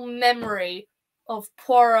of real memory of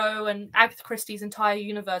Poirot and Agatha Christie's entire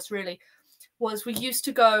universe really was we used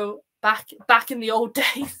to go back in the old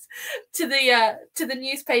days to the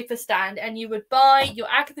newspaper stand, and you would buy your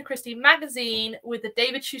Agatha Christie magazine with the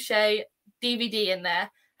David Suchet DVD in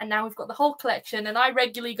there. And now we've got the whole collection, and I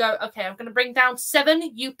regularly go, okay, I'm going to bring down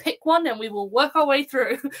 7, you pick one, and we will work our way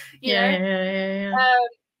through, you know?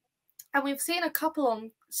 And we've seen a couple on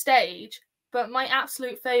stage, but my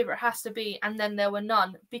absolute favourite has to be And Then There Were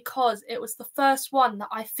None, because it was the first one that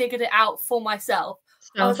I figured it out for myself.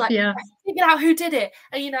 I was like, I figured out who did it,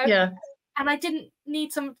 and, you know, and I didn't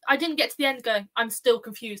get to the end going, I'm still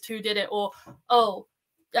confused who did it, or, oh,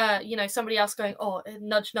 you know, somebody else going, oh,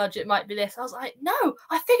 nudge, nudge, it might be this. I was like, no,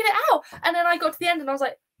 I figured it out. And then I got to the end and I was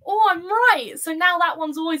like, oh, I'm right. So now that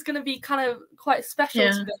one's always going to be kind of quite special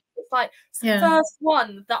to me. It's like, it's the first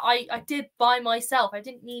one that I did by myself. I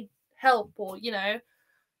didn't need help or, you know.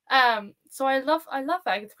 So I love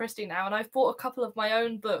Agatha Christie now, and I've bought a couple of my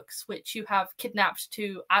own books which you have kidnapped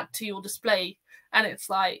to add to your display, and it's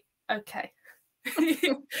like, okay.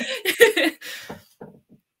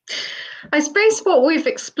 I suppose what we've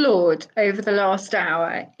explored over the last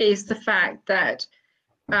hour is the fact that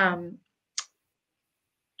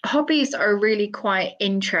hobbies are really quite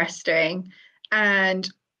interesting, and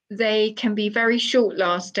they can be very short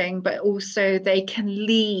lasting, but also they can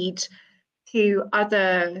lead to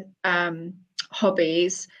other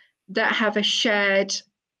hobbies that have a shared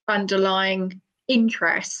underlying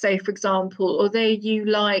interest. So, for example, although you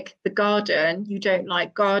like the garden, you don't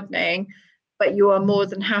like gardening, but you are more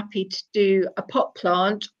than happy to do a pot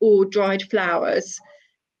plant or dried flowers.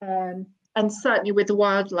 And certainly with the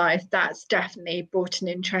wildlife, that's definitely brought an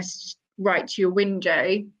interest right to your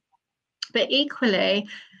window. But equally,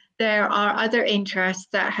 there are other interests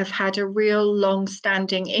that have had a real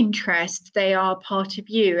long-standing interest. They are part of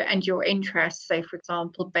you and your interests. So, for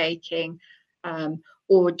example, baking,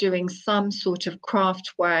 or doing some sort of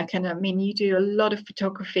craft work. And I mean, you do a lot of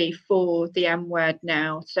photography for the M Word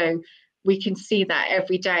now. So we can see that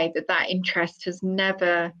every day, that interest has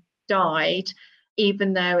never died,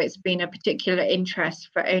 even though it's been a particular interest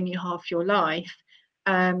for only half your life.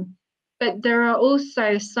 But there are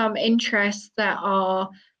also some interests that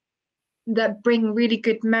bring really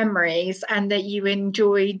good memories and that you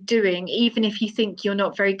enjoy doing, even if you think you're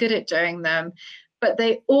not very good at doing them. But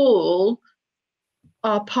they all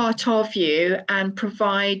are part of you and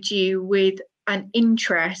provide you with an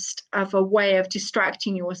interest, of a way of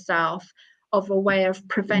distracting yourself, of a way of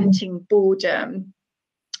preventing boredom,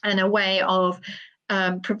 and a way of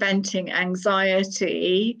preventing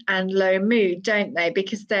anxiety and low mood, don't they?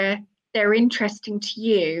 Because they're interesting to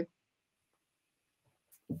you.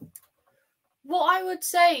 What I would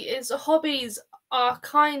say is hobbies are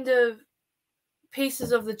kind of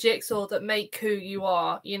pieces of the jigsaw that make who you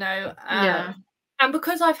are, you know. Yeah. And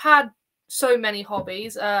because I've had so many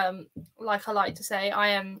hobbies, like I like to say, I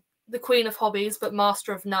am the queen of hobbies, but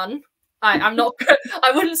master of none. I'm not.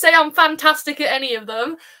 I wouldn't say I'm fantastic at any of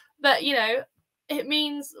them, but you know, it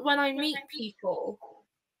means when I meet people,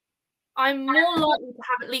 I'm more likely to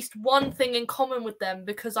have at least one thing in common with them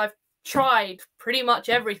because I've tried pretty much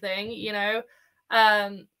everything, you know.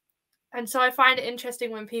 And so I find it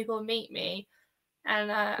interesting when people meet me,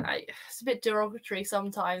 and it's a bit derogatory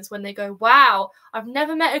sometimes when they go, wow, I've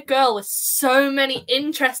never met a girl with so many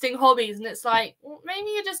interesting hobbies. And it's like, well,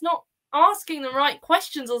 maybe you're just not asking the right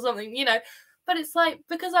questions or something, you know. But it's like,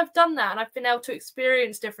 because I've done that and I've been able to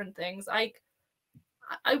experience different things, I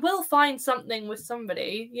will find something with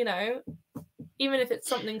somebody, you know, even if it's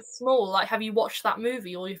something small, like have you watched that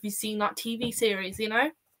movie or have you seen that TV series, you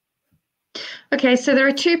know? Okay, so there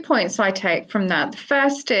are 2 points I take from that. The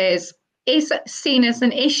first is it seen as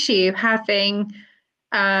an issue having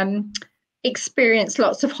experienced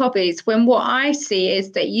lots of hobbies, when what I see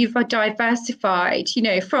is that you've diversified, you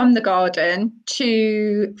know, from the garden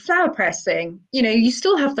to flower pressing. You know, you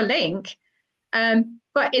still have the link,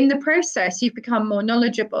 but in the process, you've become more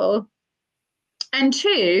knowledgeable. And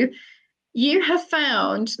 2, you have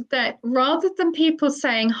found that rather than people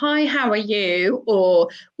saying, hi, how are you? Or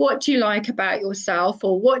what do you like about yourself?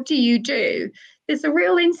 Or what do you do? There's a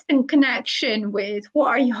real instant connection with, what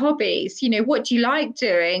are your hobbies? You know, what do you like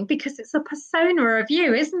doing? Because it's a persona of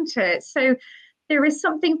you, isn't it? So there is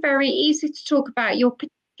something very easy to talk about your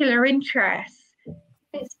particular interests.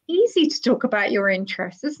 It's easy to talk about your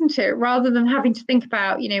interests, isn't it? Rather than having to think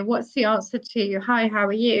about, you know, what's the answer to, hi, how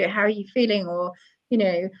are you? How are you feeling? Or, you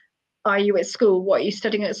know, are you at school? What are you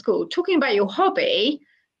studying at school? Talking about your hobby,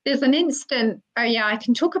 there's an instant, oh yeah, I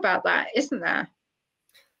can talk about that, isn't there?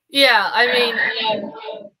 Yeah, I mean,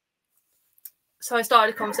 so I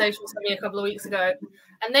started a conversation with somebody a couple of weeks ago,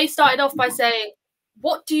 and they started off by saying,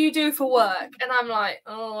 what do you do for work? And I'm like,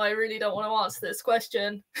 oh, I really don't want to answer this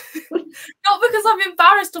question. Not because I'm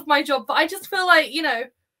embarrassed of my job, but I just feel like, you know,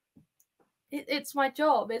 it's my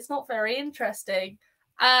job. It's not very interesting.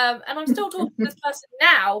 And I'm still talking to this person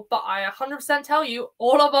now, but I 100% tell you,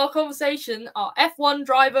 all of our conversation are F1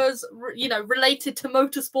 drivers, you know, related to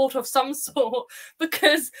motorsport of some sort,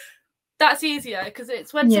 because that's easier. Because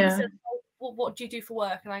it's when someone says, well, what do you do for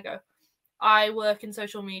work? And I go, I work in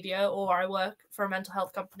social media, or I work for a mental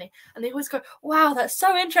health company. And they always go, wow, that's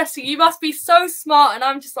so interesting. You must be so smart. And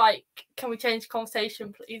I'm just like, can we change the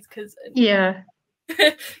conversation, please? Because, yeah.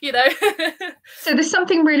 You know. So there's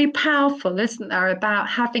something really powerful, isn't there, about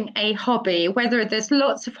having a hobby, whether there's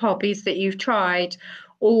lots of hobbies that you've tried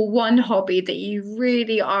or one hobby that you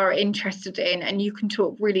really are interested in and you can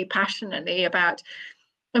talk really passionately about.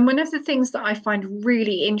 And one of the things that I find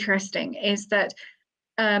really interesting is that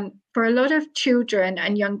for a lot of children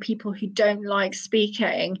and young people who don't like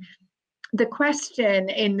speaking, the question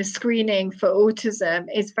in the screening for autism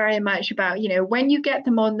is very much about, you know, when you get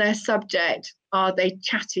them on their subject, are they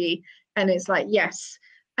chatty? And it's like, yes.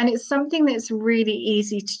 And it's something that's really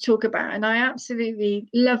easy to talk about. And I absolutely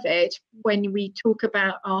love it when we talk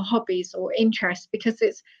about our hobbies or interests, because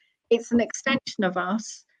it's an extension of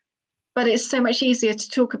us, but it's so much easier to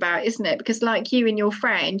talk about, isn't it? Because like you and your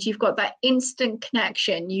friend, you've got that instant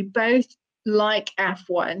connection. You both like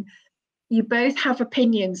F1. You both have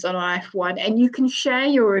opinions on F1, and you can share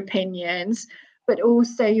your opinions, but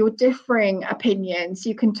also your differing opinions.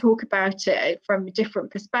 You can talk about it from different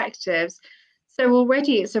perspectives. So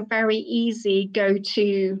already it's a very easy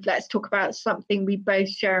go-to, let's talk about something we both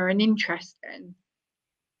share an interest in.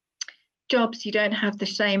 Jobs, you don't have the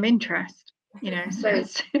same interest, you know, so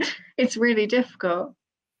it's really difficult.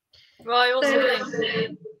 Well, I also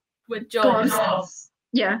think with jobs,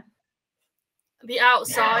 yeah, the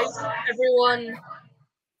outside, everyone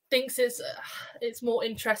thinks it's more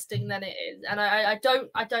interesting than it is, and I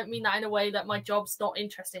don't mean that in a way that my job's not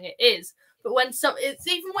interesting. It is, but it's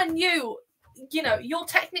even when you know, you're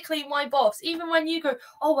technically my boss. Even when you go,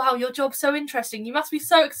 oh wow, your job's so interesting, you must be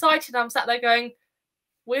so excited. I'm sat there going,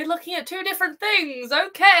 we're looking at two different things.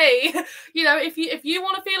 Okay, you know, if you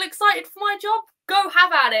want to feel excited for my job, go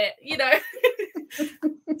have at it. You know.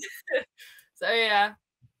 So yeah.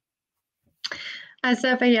 As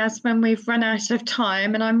ever, Yasmin, we've run out of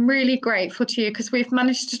time, and I'm really grateful to you because we've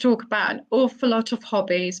managed to talk about an awful lot of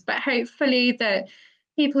hobbies, but hopefully that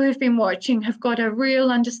people who've been watching have got a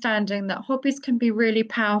real understanding that hobbies can be really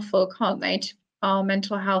powerful, can't they, to our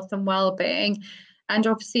mental health and well-being. And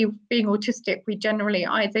obviously, being autistic, we generally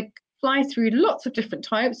either fly through lots of different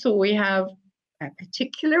types or we have a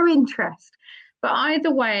particular interest. But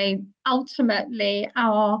either way, ultimately,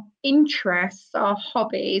 our interests, our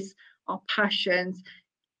hobbies, our passions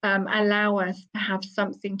allow us to have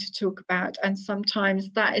something to talk about. And sometimes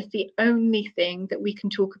that is the only thing that we can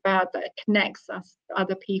talk about that connects us to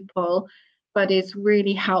other people, but is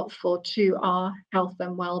really helpful to our health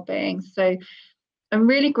and well-being. So I'm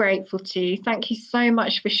really grateful to you. Thank you so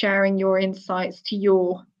much for sharing your insights to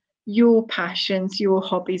your passions, your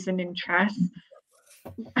hobbies and interests.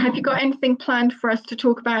 Have you got anything planned for us to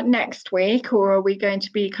talk about next week, or are we going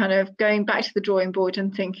to be kind of going back to the drawing board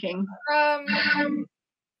and thinking?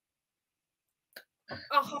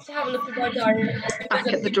 I'll have to have a look at my diary. Back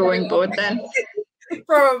at the drawing board then.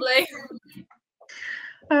 Probably.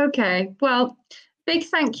 Okay, well, big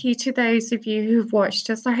thank you to those of you who've watched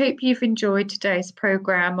us. I hope you've enjoyed today's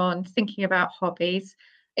programme on thinking about hobbies.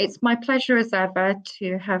 It's my pleasure as ever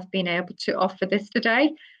to have been able to offer this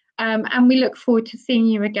today. And we look forward to seeing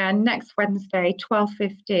you again next Wednesday,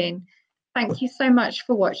 12:15. Thank you so much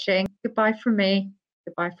for watching. Goodbye from me.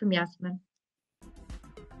 Goodbye from Yasmin.